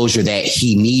got the closure that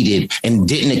he needed and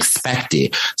didn't expect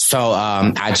it. So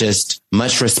I just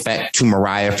much respect to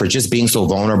Mariah for just being so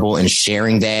vulnerable and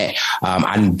sharing that.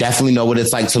 I definitely know what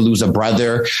it's like to lose a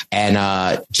brother,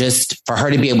 and just for her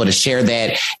to be able to share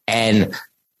that, and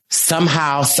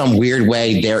somehow, some weird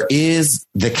way, there is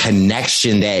the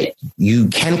connection that you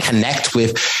can connect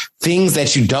with things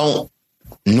that you don't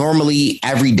normally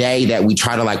every day that we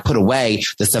try to like put away.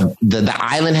 The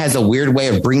island has a weird way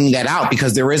of bringing that out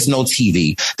because there is no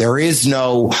TV. There is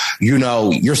no,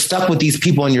 you're stuck with these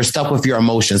people and you're stuck with your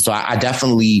emotions. So I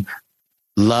definitely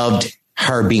loved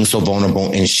her being so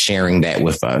vulnerable and sharing that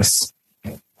with us.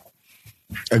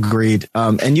 Agreed.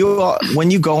 And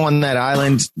when you go on that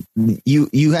island,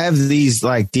 you have these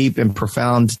like deep and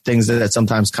profound things that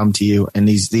sometimes come to you, and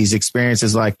these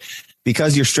experiences, like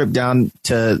because you're stripped down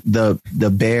to the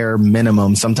bare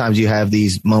minimum. Sometimes you have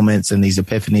these moments and these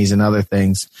epiphanies and other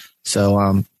things.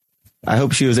 So I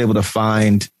hope she was able to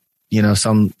find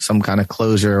some kind of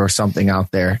closure or something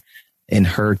out there in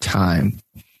her time.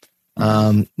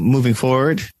 Moving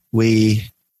forward, we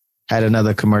had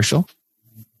another commercial.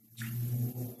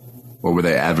 What were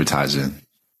they advertising?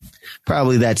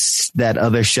 Probably that's that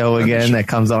other show again that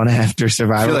comes on after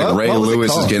Survivor. I feel like Ray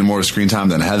Lewis is getting more screen time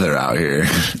than Heather out here.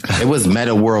 It was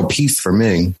Meta World Peace for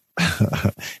me.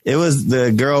 It was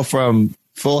the girl from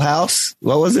Full House.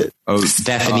 What was it? Oh,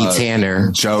 Stephanie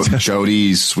Tanner.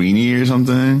 Jodie Sweeney or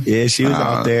something? Yeah, she was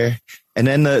out there. And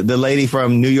then the lady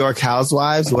from New York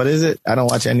Housewives. What is it? I don't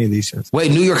watch any of these shows.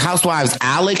 Wait, New York Housewives.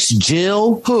 Alex,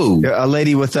 Jill, who? A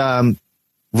lady with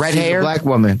red hair, a black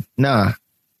woman. Nah,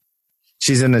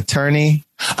 she's an attorney.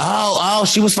 Oh,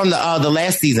 she was from the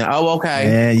last season. Oh, okay.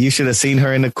 Man, you should have seen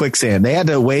her in the quicksand. They had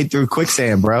to wade through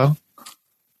quicksand, bro.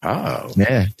 Oh,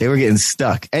 yeah, they were getting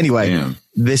stuck. Anyway,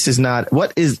 This is not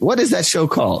what is that show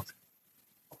called?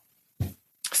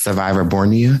 Survivor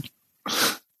Borneo.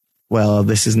 Well,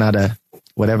 this is not a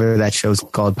whatever that show's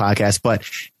called podcast, but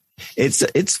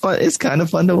it's fun. It's kind of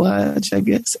fun to watch, I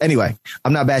guess. Anyway,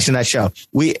 I'm not bashing that show.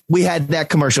 We had that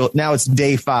commercial. Now it's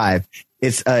day 5.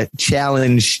 It's a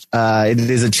challenge. It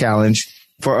is a challenge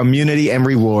for immunity and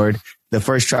reward. The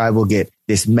first tribe will get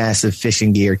this massive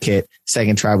fishing gear kit.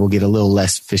 Second tribe will get a little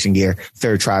less fishing gear.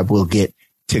 Third tribe will get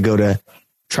to go to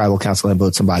tribal council and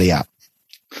vote somebody out.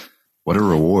 What a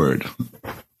reward.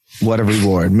 What a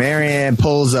reward. Marianne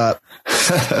pulls up.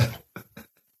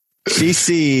 She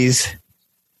sees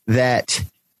that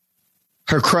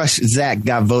her crush, Zach,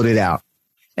 got voted out.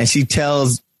 And she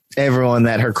tells everyone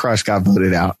that her crush got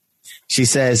voted out. She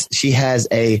says she has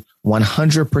a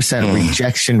 100%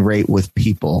 rejection rate with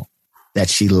people that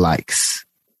she likes.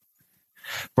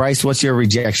 Bryce, what's your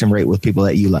rejection rate with people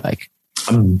that you like?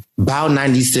 About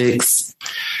 96.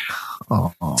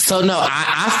 So no,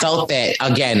 I felt that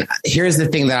again. Here's the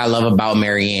thing that I love about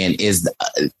Marianne is,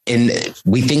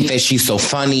 we think that she's so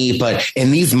funny, but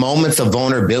in these moments of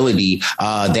vulnerability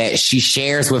that she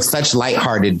shares with such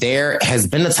lighthearted, there has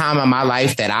been a time in my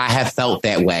life that I have felt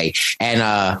that way,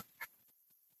 and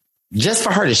just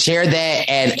for her to share that,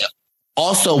 and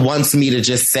also wants me to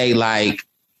just say like,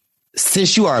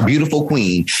 since you are a beautiful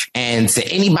queen, and to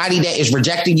anybody that is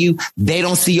rejecting you, they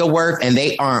don't see your worth and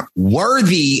they aren't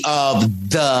worthy of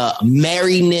the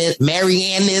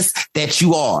Marianne-ness that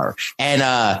you are.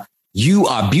 And you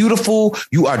are beautiful,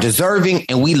 you are deserving,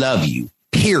 and we love you.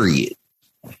 Period.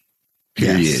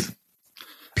 Yes.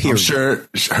 I'm sure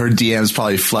her DM's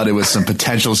probably flooded with some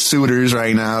potential suitors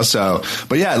right now. So,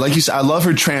 but yeah, like you said, I love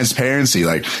her transparency.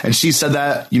 Like, and she said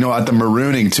that, you know, at the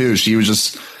marooning too. She was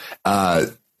just,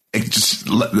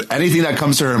 anything that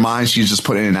comes to her mind, she's just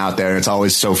putting it out there. It's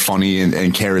always so funny and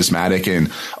charismatic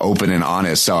and open and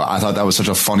honest. So I thought that was such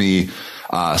a funny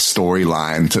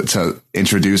storyline to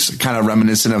introduce, kind of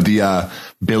reminiscent of the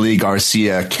Billy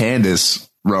Garcia Candace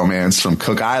romance from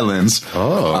Cook Islands.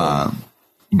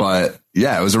 But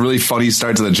yeah, it was a really funny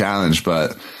start to the challenge.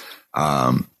 But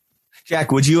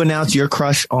Jack, would you announce your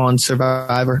crush on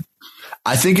Survivor?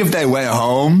 I think if they went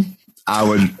home, I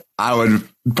would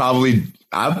probably.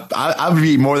 I'd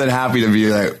be more than happy to be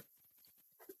like,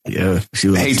 yeah,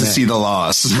 hate to see the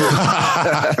loss.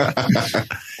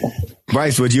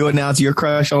 Bryce, would you announce your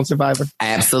crush on Survivor?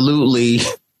 Absolutely.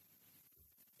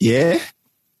 Yeah.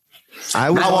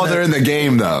 Not while they're in the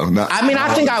game, though. No. I mean,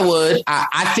 I think I would.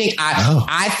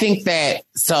 I think that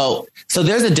so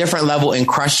there's a different level in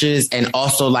crushes and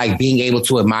also like being able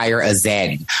to admire a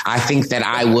zaddy. I think that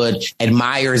I would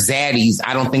admire zaddies.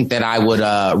 I don't think that I would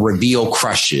reveal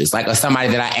crushes, like somebody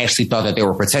that I actually thought that they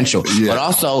were potential. Yeah. But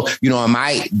also, you know, in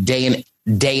my day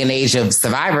and age of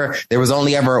Survivor, there was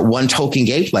only ever one token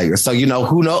gay player. So, you know,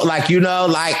 who knows? Like, you know,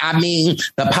 like, I mean,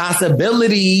 the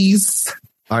possibilities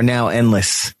are now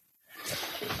endless.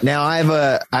 Now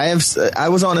I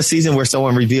was on a season where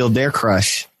someone revealed their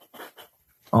crush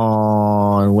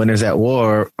on Winners at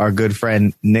War. Our good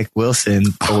friend Nick Wilson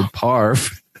told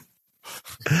Parv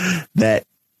that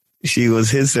she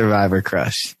was his Survivor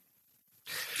crush.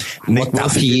 Nick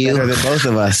Wilson is better than both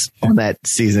of us on that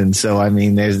season. So, I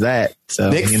mean, there's that. So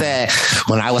Nick said,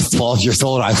 when I was 12 years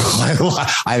old,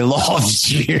 I loved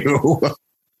you.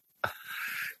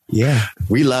 Yeah.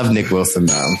 We love Nick Wilson,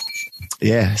 though.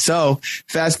 Yeah. So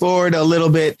fast forward a little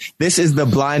bit. This is the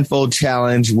blindfold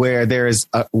challenge where there is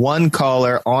one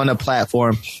caller on a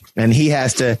platform and he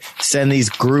has to send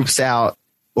these groups out,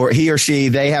 or he or she,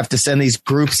 they have to send these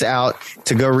groups out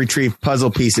to go retrieve puzzle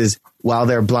pieces while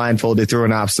they're blindfolded through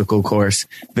an obstacle course.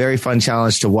 Very fun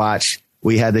challenge to watch.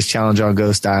 We had this challenge on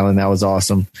Ghost Island. That was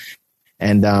awesome.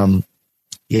 And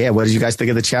yeah, what did you guys think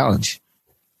of the challenge?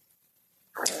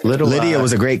 Lydia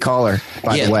was a great caller,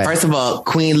 by the way. First of all,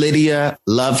 Queen Lydia,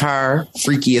 love her.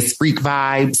 Freaky as freak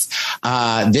vibes.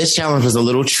 This challenge was a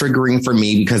little triggering for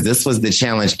me because this was the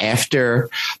challenge after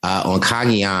on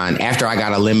Cagayan. After I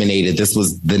got eliminated, this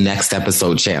was the next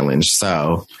episode challenge.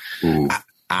 So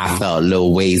I felt a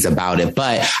little ways about it,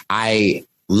 but I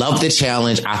love the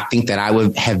challenge. I think that I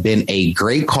would have been a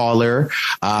great caller.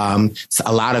 So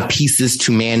a lot of pieces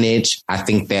to manage. I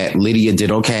think that Lydia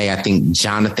did okay. I think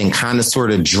Jonathan kind of sort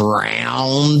of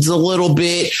drowned a little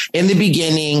bit in the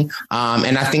beginning.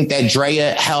 And I think that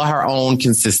Drea held her own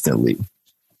consistently.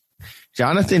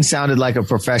 Jonathan sounded like a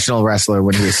professional wrestler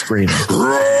when he was screaming.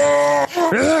 But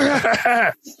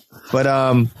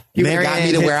you got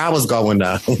me to where I was going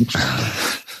now.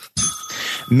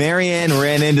 Marianne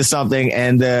ran into something,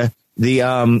 and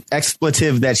the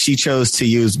expletive that she chose to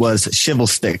use was shivel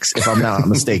sticks, if I'm not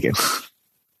mistaken.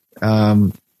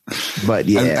 But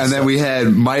yeah, and then we had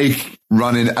Mike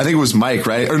running. I think it was Mike,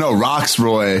 right? Or no,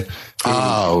 Roxroy.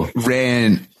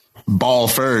 Ran ball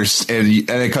first, and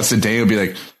it cuts to Daniel be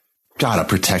like, "Gotta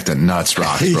protect the nuts,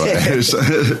 Roxroy."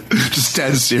 Just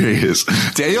dead serious.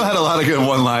 Daniel had a lot of good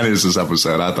one-liners this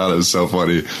episode. I thought it was so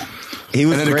funny. He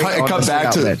was, and then it cut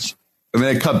back to. And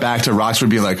then it cut back to Roxford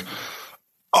being like,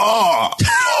 oh.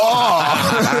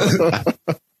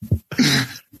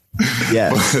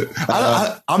 Yeah.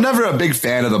 I'm never a big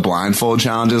fan of the blindfold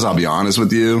challenges, I'll be honest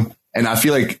with you. And I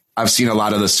feel like I've seen a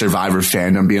lot of the Survivor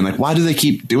fandom being like, why do they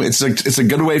keep doing it? It's a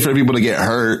good way for people to get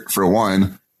hurt, for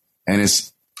one. And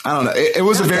I don't know. It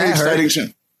was a very exciting.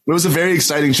 It was a very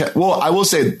exciting. Well, I will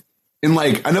say,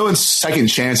 I know in Second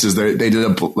Chances they did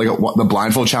the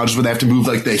blindfold challenges where they have to move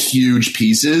like the huge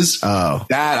pieces. Oh,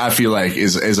 that I feel like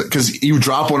is because you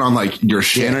drop one on like your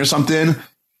shin or something,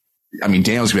 I mean,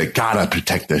 Daniel's gonna be like, gotta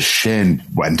protect the shin,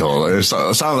 Wendell, or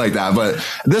something like that. But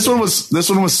this one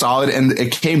was solid, and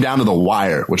it came down to the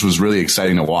wire, which was really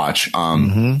exciting to watch.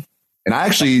 And I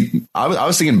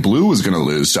was thinking Blue was gonna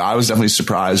lose, so I was definitely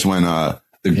surprised when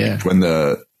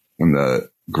the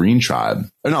Green Tribe.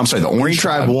 Oh, no, I'm sorry, the Orange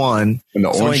Tribe won. And the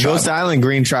Orange Ghost Island,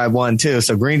 Green Tribe won too.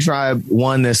 So Green Tribe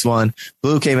won this one.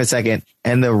 Blue came in second,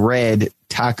 and the Red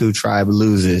Taku Tribe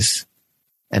loses,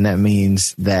 and that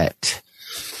means that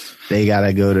they got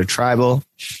to go to tribal.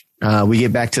 We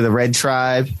get back to the Red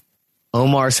Tribe.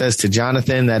 Omar says to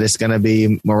Jonathan that it's going to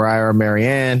be Mariah or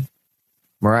Marianne.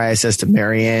 Mariah says to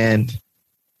Marianne.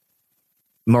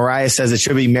 Mariah says it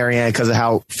should be Marianne because of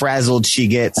how frazzled she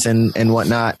gets and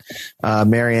whatnot.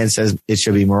 Marianne says it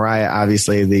should be Mariah.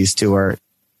 Obviously, these two are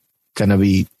going to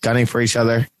be gunning for each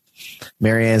other.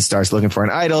 Marianne starts looking for an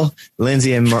idol.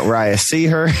 Lindsay and Mariah see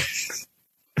her.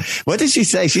 What did she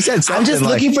say? She said something. I'm just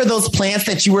looking for those plants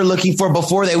that you were looking for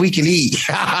before that we can eat.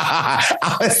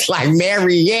 I was like,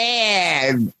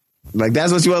 Marianne. Like,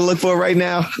 that's what you want to look for right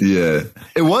now? Yeah.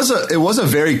 It was a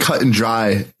very cut and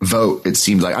dry vote, it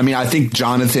seemed like. I mean, I think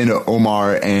Jonathan,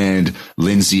 Omar, and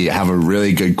Lindsay have a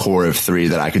really good core of three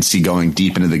that I could see going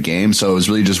deep into the game. So it was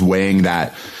really just weighing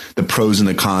the pros and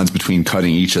the cons between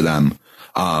cutting each of them.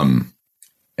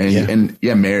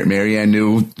 Marianne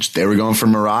knew they were going for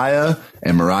Mariah,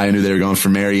 and Mariah knew they were going for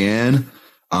Marianne.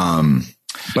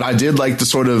 But I did like the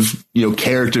sort of,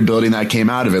 character building that came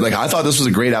out of it. Like, I thought this was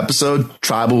a great episode.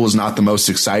 Tribal was not the most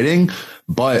exciting,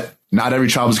 but not every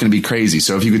tribal is going to be crazy.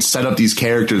 So if you could set up these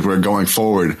characters where going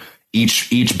forward,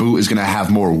 each boot is going to have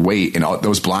more weight and all,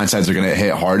 those blindsides are going to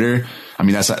hit harder. I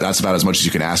mean, that's about as much as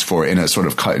you can ask for in a sort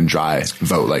of cut and dry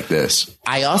vote like this.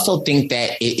 I also think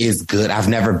that it is good. I've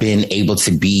never been able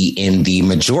to be in the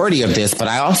majority of this, but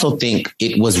I also think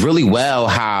it was really well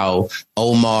how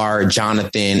Omar,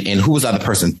 Jonathan, and who was the other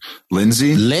person?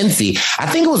 Lindsay. I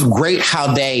think it was great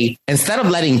how they, instead of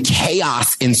letting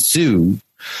chaos ensue,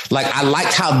 like, I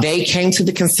liked how they came to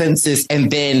the consensus and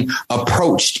then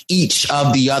approached each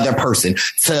of the other person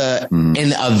to in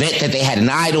the event that they had an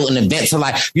idol, an event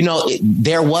to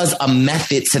there was a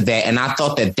method to that. And I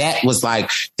thought that was like,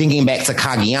 thinking back to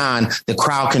Cagayan, the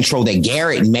crowd control that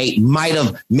Garrett might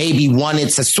have maybe wanted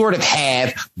to sort of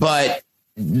have, but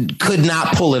could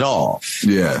not pull it off.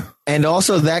 Yeah. And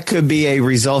also that could be a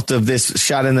result of this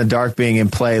shot in the dark being in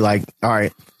play. Like, all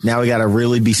right, now we got to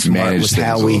really be smart with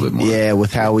how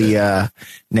we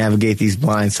navigate these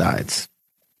blind sides.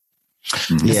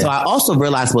 Yeah. So I also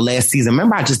realized with last season,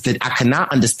 remember I could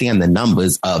not understand the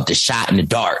numbers of the shot in the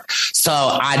dark. So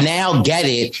I now get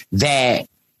it that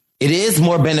it is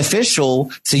more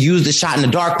beneficial to use the shot in the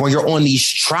dark when you're on these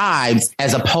tribes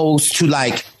as opposed to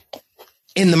like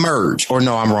in the merge. Or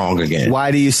no, I'm wrong again.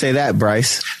 Why do you say that,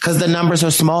 Bryce? Because the numbers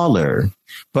are smaller.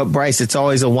 But Bryce, it's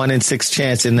always a 1 in 6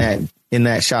 chance in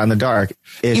that shot in the dark.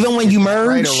 Even when you merge?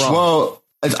 Right or wrong. Well,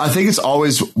 I think it's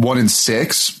always 1 in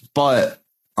 6, but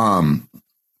I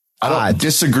don't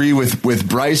disagree with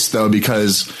Bryce though,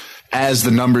 because as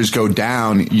the numbers go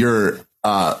down, your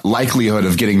likelihood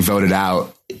of getting voted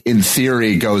out in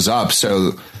theory goes up.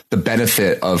 So the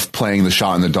benefit of playing the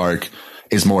shot in the dark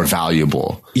is more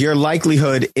valuable. Your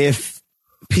likelihood if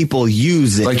people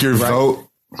use it. Like your vote,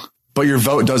 but your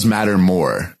vote does matter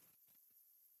more.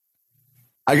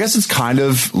 I guess it's kind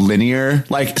of linear.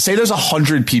 Like, say there's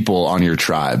 100 people on your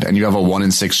tribe and you have a 1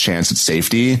 in 6 chance at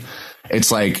safety.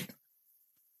 It's like,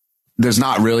 there's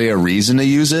not really a reason to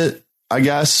use it, I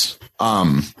guess.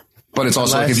 But it's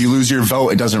also like, if you lose your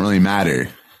vote, it doesn't really matter.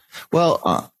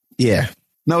 Well, yeah.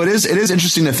 No, it is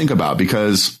interesting to think about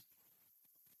because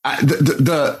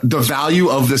the value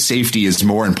of the safety is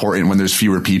more important when there's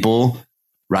fewer people,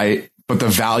 right? But the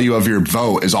value of your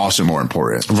vote is also more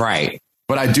important. Right.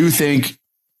 But I do think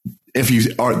if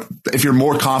you're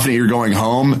more confident you're going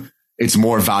home, it's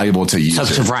more valuable to use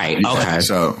it. Right. Yeah. Okay.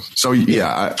 So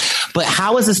yeah. But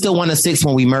how is it still 1 in 6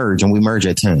 when we merge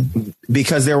at 10?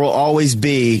 Because there will always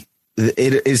be,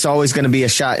 it's always going to be a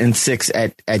shot in 6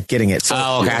 at getting it. So,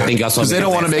 okay. I think also because they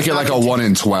don't want to make it like a 1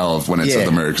 in 12 when it's at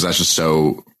the merge, because that's just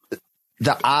so.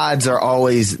 The odds are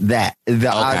always that. Odds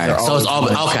are so it's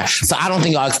all okay. So I don't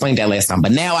think y'all explained that last time,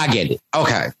 but now I get it.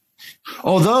 Okay.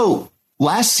 Although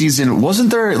last season,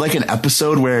 wasn't there like an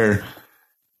episode where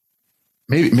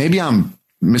maybe I'm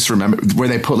misremembering, where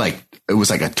they put like, it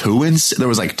was like a 2 in, there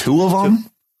was like 2 of them,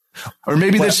 or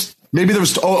maybe there was, they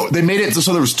made it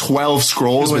so there was 12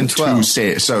 scrolls with 2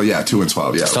 states. So yeah, 2 and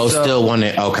 12. Yeah. So still 1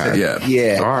 in, okay.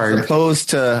 Yeah. All right. Opposed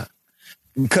to,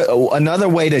 another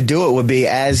way to do it would be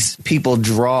as people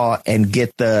draw and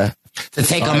get the to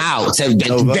take them out. So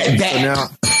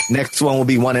next one will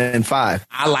be 1 and 5.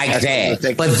 I like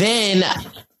that. But then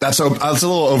that's a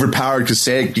little overpowered because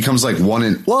say it becomes like 1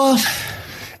 and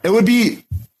it would be.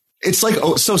 It's like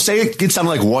so. Say it gets down to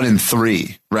like 1 and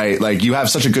 3, right? Like you have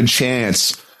such a good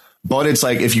chance. But it's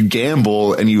like if you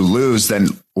gamble and you lose, then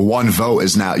one vote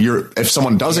is now if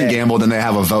someone doesn't gamble, then they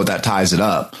have a vote that ties it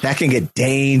up. That can get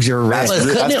dangerous.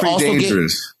 That's pretty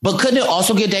dangerous. But couldn't it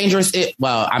also get dangerous?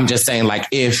 Well, I'm just saying, like,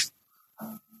 if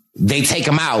they take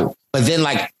them out, but then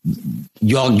like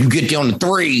you get on the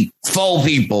 3, 4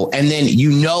 people, and then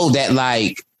you know that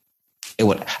like it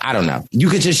would. I don't know. You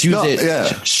could just use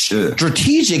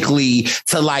strategically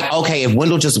to like, okay, if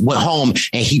Wendell just went home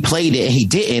and he played it and he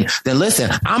didn't, then listen,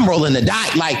 I'm rolling the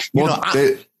die. Like,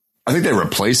 I think they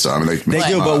replace them. They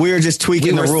do, but we were just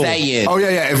tweaking the rule.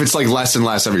 If it's like less and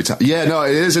less every time. Yeah, no,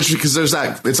 it is interesting because there's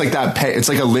that. It's like that. It's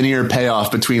like a linear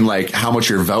payoff between like how much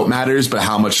your vote matters, but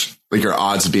how much like your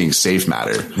odds of being safe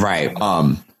matter. Right.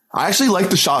 I actually like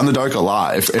the shot in the dark a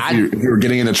lot. If you're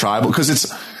getting into tribal, because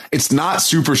it's not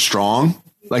super strong.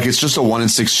 Like it's just a 1 in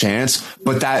 6 chance,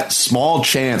 but that small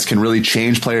chance can really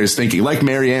change players' thinking. Like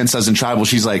Marianne says in tribal,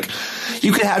 she's like,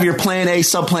 you could have your plan A,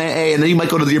 sub plan A, and then you might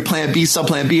go to your plan B, sub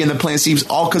plan B, and the plan C,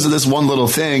 all because of this one little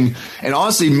thing. And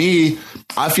honestly,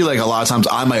 I feel like a lot of times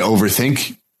I might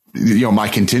overthink, my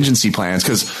contingency plans,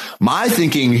 because my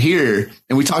thinking here,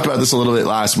 and we talked about this a little bit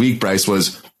last week, Bryce,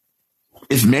 was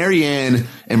if Marianne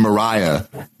and Mariah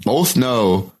both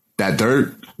know that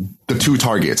they're the 2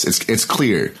 targets, it's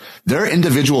clear their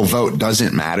individual vote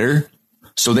doesn't matter,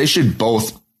 so they should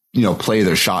both play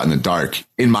their shot in the dark,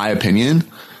 in my opinion.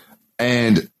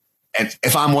 And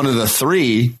if I'm one of the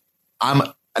 3,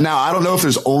 I don't know if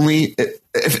there's only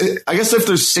I guess if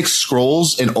there's 6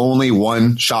 scrolls and only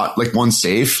 1 shot, like 1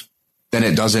 safe, then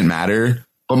it doesn't matter.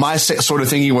 But my sort of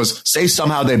thinking was, say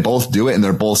somehow they both do it and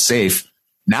they're both safe.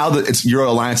 Now that it's your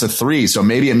alliance of 3, so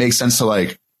maybe it makes sense to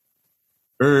like,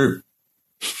 I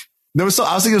was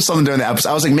thinking of something during the episode.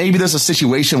 I was like, maybe there's a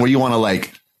situation where you want to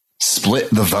like split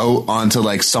the vote onto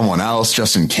like someone else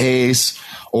just in case,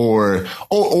 or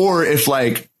if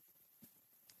like,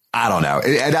 I don't know.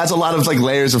 It adds a lot of like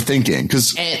layers of thinking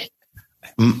because.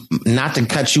 Not to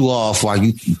cut you off while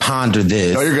you ponder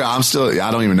this. No, you're good.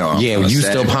 I don't even know.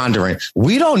 Still pondering.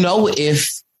 We don't know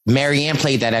if Marianne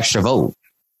played that extra vote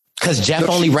because Jeff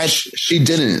only read. She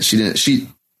didn't.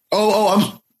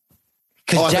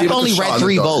 Because Jeff only read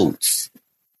 3 votes.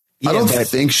 I don't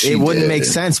think she. It wouldn't make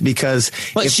sense because.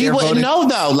 But she wouldn't know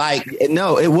though. Like,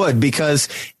 no, it would, because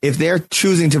if they're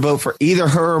choosing to vote for either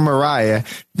her or Mariah,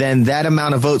 then that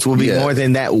amount of votes will be more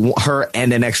than that her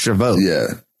and an extra vote. Yeah,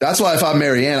 that's why if I'm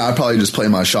Marianne, I'd probably just play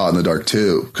my shot in the dark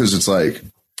too, because it's like,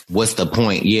 what's the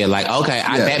point? Yeah, like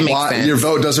that makes sense. Your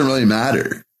vote doesn't really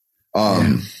matter.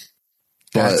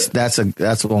 But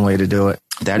that's one way to do it.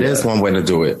 That is one way to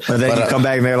do it. But then you come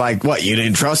back and they're like, "What? You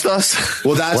didn't trust us?"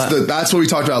 Well, that's what we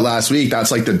talked about last week.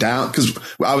 That's like the down, because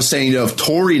I was saying, if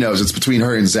Tori knows it's between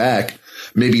her and Zach,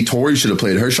 maybe Tori should have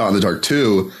played her shot in the dark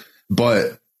too.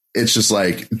 But it's just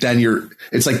like then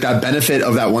it's like that benefit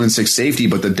of that 1 in 6 safety,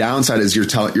 but the downside is you're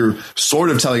sort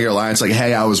of telling your alliance like,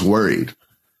 "Hey, I was worried."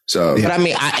 So, but I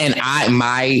mean,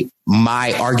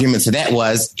 my argument to that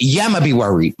was, I'm gonna be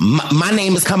worried. My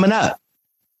name is coming up.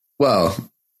 Well,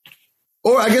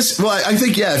 or I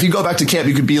think, if you go back to camp,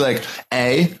 you could be like,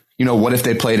 A, what if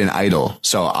they played an idol?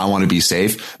 So I want to be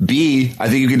safe. B, I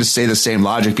think you can just say the same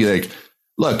logic, be like,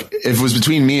 look, if it was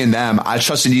between me and them, I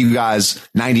trusted you guys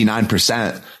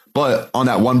 99%, but on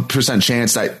that 1%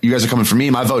 chance that you guys are coming for me,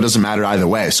 my vote doesn't matter either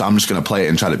way. So I'm just going to play it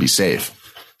and try to be safe.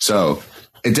 So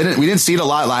we didn't see it a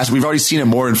lot we've already seen it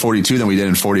more in 42 than we did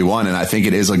in 41. And I think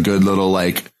it is a good little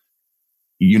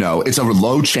it's a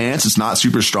low chance. It's not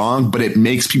super strong, but it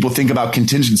makes people think about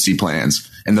contingency plans.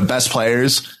 And the best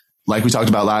players, like we talked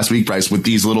about last week, Bryce, with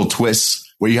these little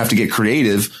twists where you have to get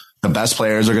creative, the best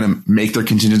players are going to make their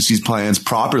contingency plans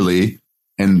properly,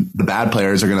 and the bad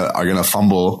players are going to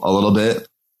fumble a little bit.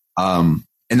 And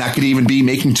that could even be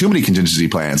making too many contingency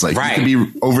plans. Like you could be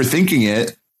overthinking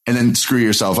it and then screw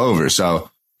yourself over.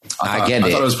 So I thought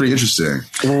it was pretty interesting.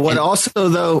 Also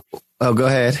though. Oh, go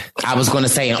ahead. I was going to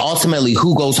say, and ultimately,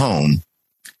 who goes home?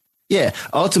 Yeah,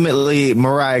 ultimately,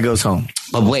 Mariah goes home.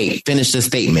 But wait, finish the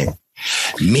statement.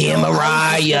 Me and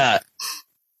Mariah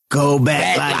go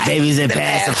back like babies and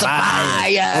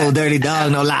pacifier. Oh, dirty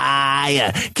dog, no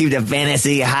liar. Keep the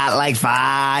fantasy hot like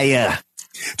fire.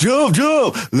 Jump,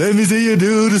 let me see you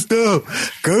do the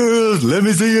stuff. Girls, let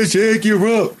me see you shake your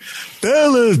rump.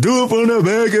 fellas, do it from the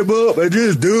back and up and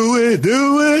just do it.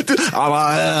 I'm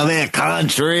out of that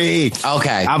country.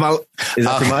 Okay. I'm out. Is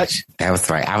that too much? That was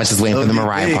right. I was just waiting for the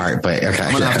Mariah part, but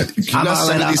okay. Can you guys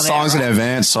send me these songs in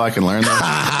advance so I can learn them?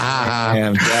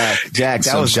 Damn, Jack,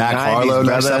 that was Jack 90s, Harlow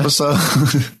next brother. episode.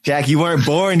 Jack, you weren't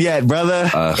born yet, brother.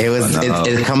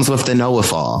 It comes with the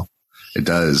know-it-all. It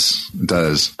does.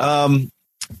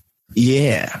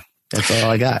 Yeah, that's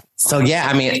all I got. So yeah,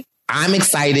 I mean, I'm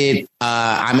excited.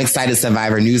 I'm excited.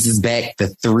 Survivor News is back. The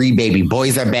 3 baby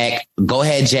boys are back. Go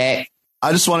ahead, Jack.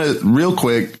 I just want to real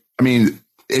quick. I mean,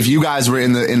 if you guys were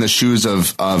in the shoes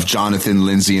of Jonathan,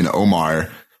 Lindsay, and Omar,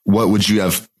 what would you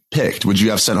have picked? Would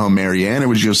you have sent home Marianne or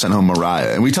would you have sent home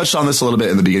Mariah? And we touched on this a little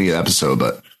bit in the beginning of the episode,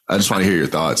 but I just want to hear your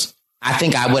thoughts. I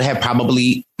think I would have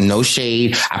probably, no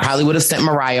shade, I probably would have sent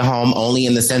Mariah home, only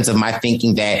in the sense of my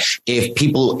thinking that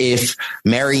if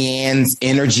Marianne's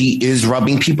energy is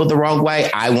rubbing people the wrong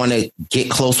way, I want to get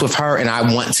close with her and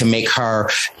I want to make her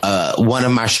one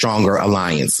of my stronger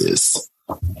alliances.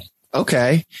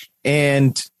 Okay.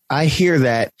 And I hear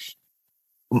that.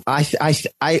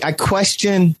 I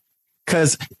question,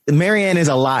 because Marianne is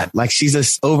a lot. Like, she's a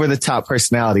over the top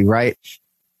personality, right?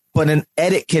 But an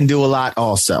edit can do a lot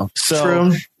also. So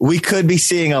True. We could be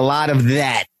seeing a lot of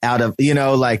that out of,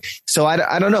 so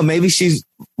I don't know. Maybe she's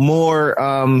more,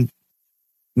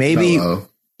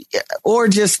 or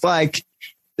just like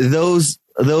those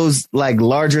like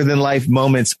larger than life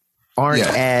moments aren't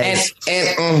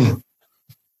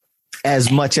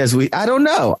as much as I don't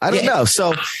know.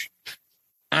 So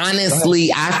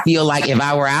honestly, I feel like if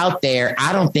I were out there,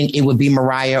 I don't think it would be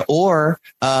Mariah or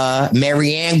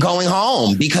Marianne going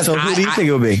home, because who do you think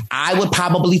it would be? I would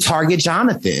probably target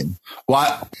Jonathan.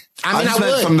 Well, I would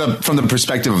from the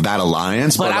perspective of that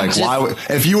alliance, but like, why?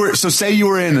 If you were, so say you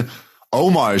were in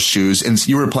Omar's shoes and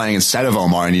you were playing instead of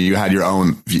Omar and you had your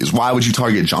own views, why would you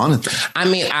target Jonathan? I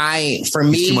mean, for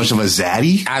me, he's too much of a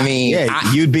zaddy. I mean,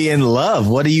 you'd be in love.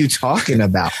 What are you talking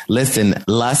about? Listen,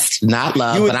 lust, not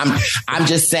love. But I'm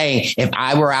just saying, if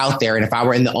I were out there and if I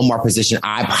were in the Omar position,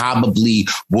 I probably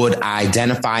would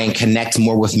identify and connect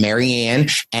more with Marianne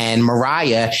and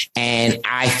Mariah. And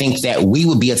I think that we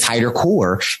would be a tighter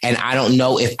core. And I don't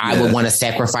know if I would want to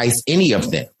sacrifice any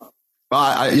of them. Well,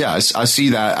 I see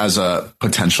that as a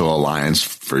potential alliance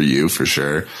for you, for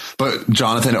sure. But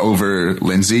Jonathan over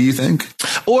Lindsay, you think?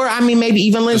 Or, I mean, maybe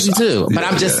even Lindsay too. But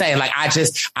I'm just saying, like, I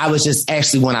was just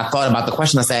actually, when I thought about the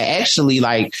question, I said, actually,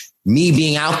 like, me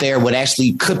being out there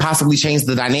could possibly change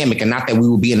the dynamic. And not that we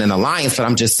would be in an alliance, but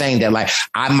I'm just saying that, like,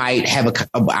 I might have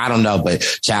I don't know, but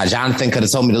Jonathan could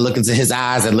have told me to look into his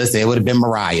eyes and listen, it would have been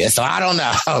Mariah. So I don't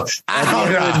know. At the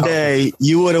end of the day,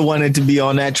 you would have wanted to be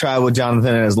on that tribe with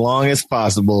Jonathan as long as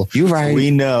possible. You're right.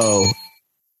 We know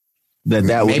that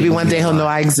maybe one day he'll know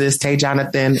I exist. Hey,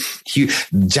 Jonathan.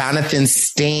 Jonathan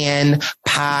Stan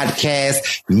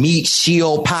podcast, Meet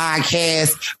Shield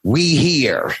podcast. We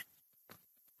here.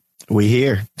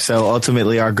 So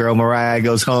ultimately our girl Mariah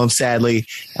goes home, sadly.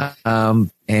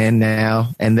 And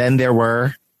then there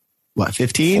were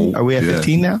 15? Are we at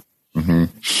 15 now? Mm-hmm.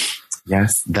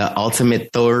 Yes, the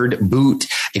ultimate third boot.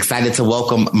 Excited to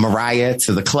welcome Mariah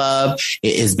to the club.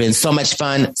 It has been so much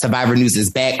fun. Survivor News is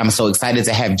back. I'm so excited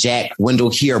to have Jack Wendell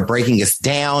here breaking us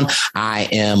down. I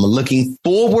am looking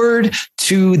forward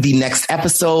to the next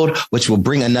episode, which will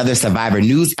bring another Survivor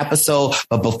News episode.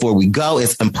 But before we go,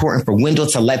 it's important for Wendell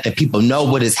to let the people know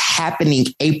what is happening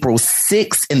April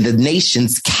 6th in the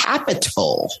nation's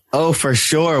capital. Oh, for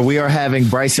sure. We are having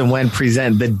Bryson Wen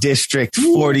present the District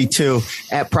 42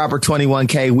 at Proper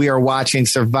 21K. We are watching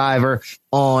Survivor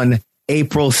on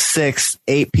April 6th,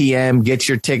 8 p.m. Get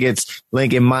your tickets.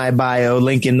 Link in my bio,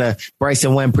 link in the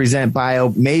Bryson Wen present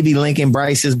bio, maybe link in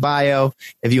Bryce's bio.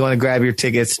 If you want to grab your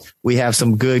tickets, we have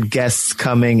some good guests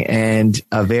coming and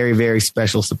a very, very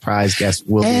special surprise guest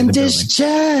will be in the building. And it's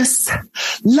just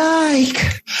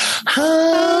like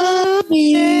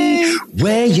honey,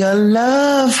 where your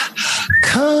love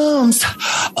comes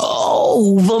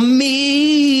over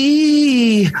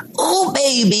me. Oh,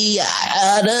 baby, I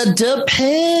had a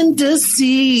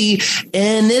dependency,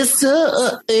 and it's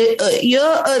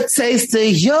you're a taste of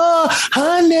your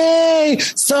honey.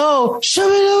 So show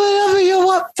me whatever you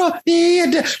want from me,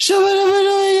 and show me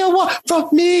whatever you want from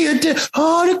me, and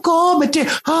honeycomb.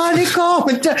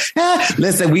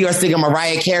 Listen, we are singing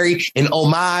Mariah Carey in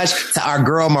homage to our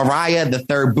girl Mariah, the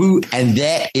third boot, and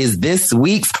that is this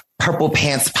week's Purple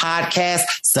Pants Podcast,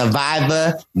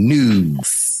 Survivor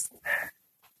News.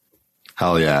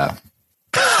 Hell yeah.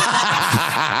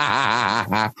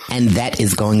 And that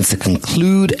is going to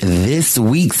conclude this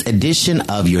week's edition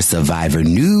of your Survivor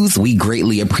News. We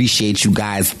greatly appreciate you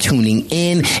guys tuning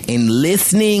in and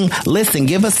listening. Listen,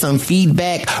 give us some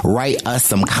feedback. Write us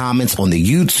some comments on the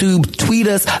YouTube. Tweet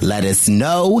us. Let us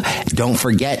know. Don't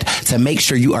forget to make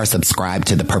sure you are subscribed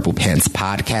to the Purple Pants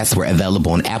Podcast. We're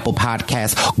available on Apple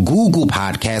Podcasts, Google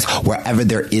Podcasts, wherever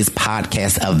there is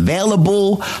podcasts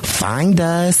available. Find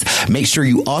us. Make sure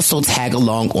you also tag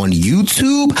along on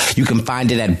YouTube. You can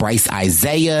find it at Bryce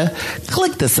Isaiah.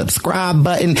 Click the subscribe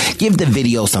button. Give the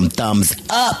video some thumbs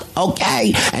up,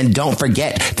 okay? And don't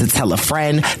forget to tell a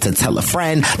friend, to tell a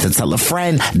friend, to tell a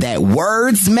friend that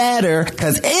words matter,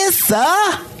 because it's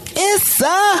the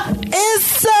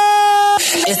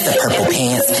Purple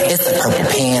Pants. It's the Purple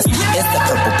Pants. It's the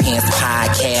Purple Pants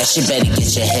Podcast. You better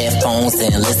get your headphones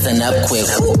and listen up quick.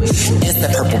 It's the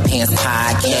Purple Pants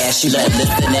Podcast. You better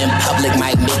listen in public,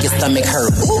 might make your stomach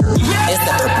hurt. It's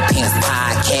the Purple Pants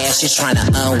Podcast. You're trying to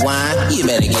unwind, you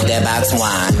better get that box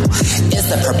wine. It's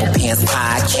the Purple Pants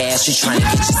Podcast. You're trying to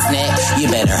get your snack, you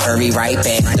better hurry right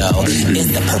back though.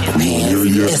 It's the Purple Pants.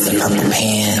 It's the Purple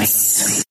Pants.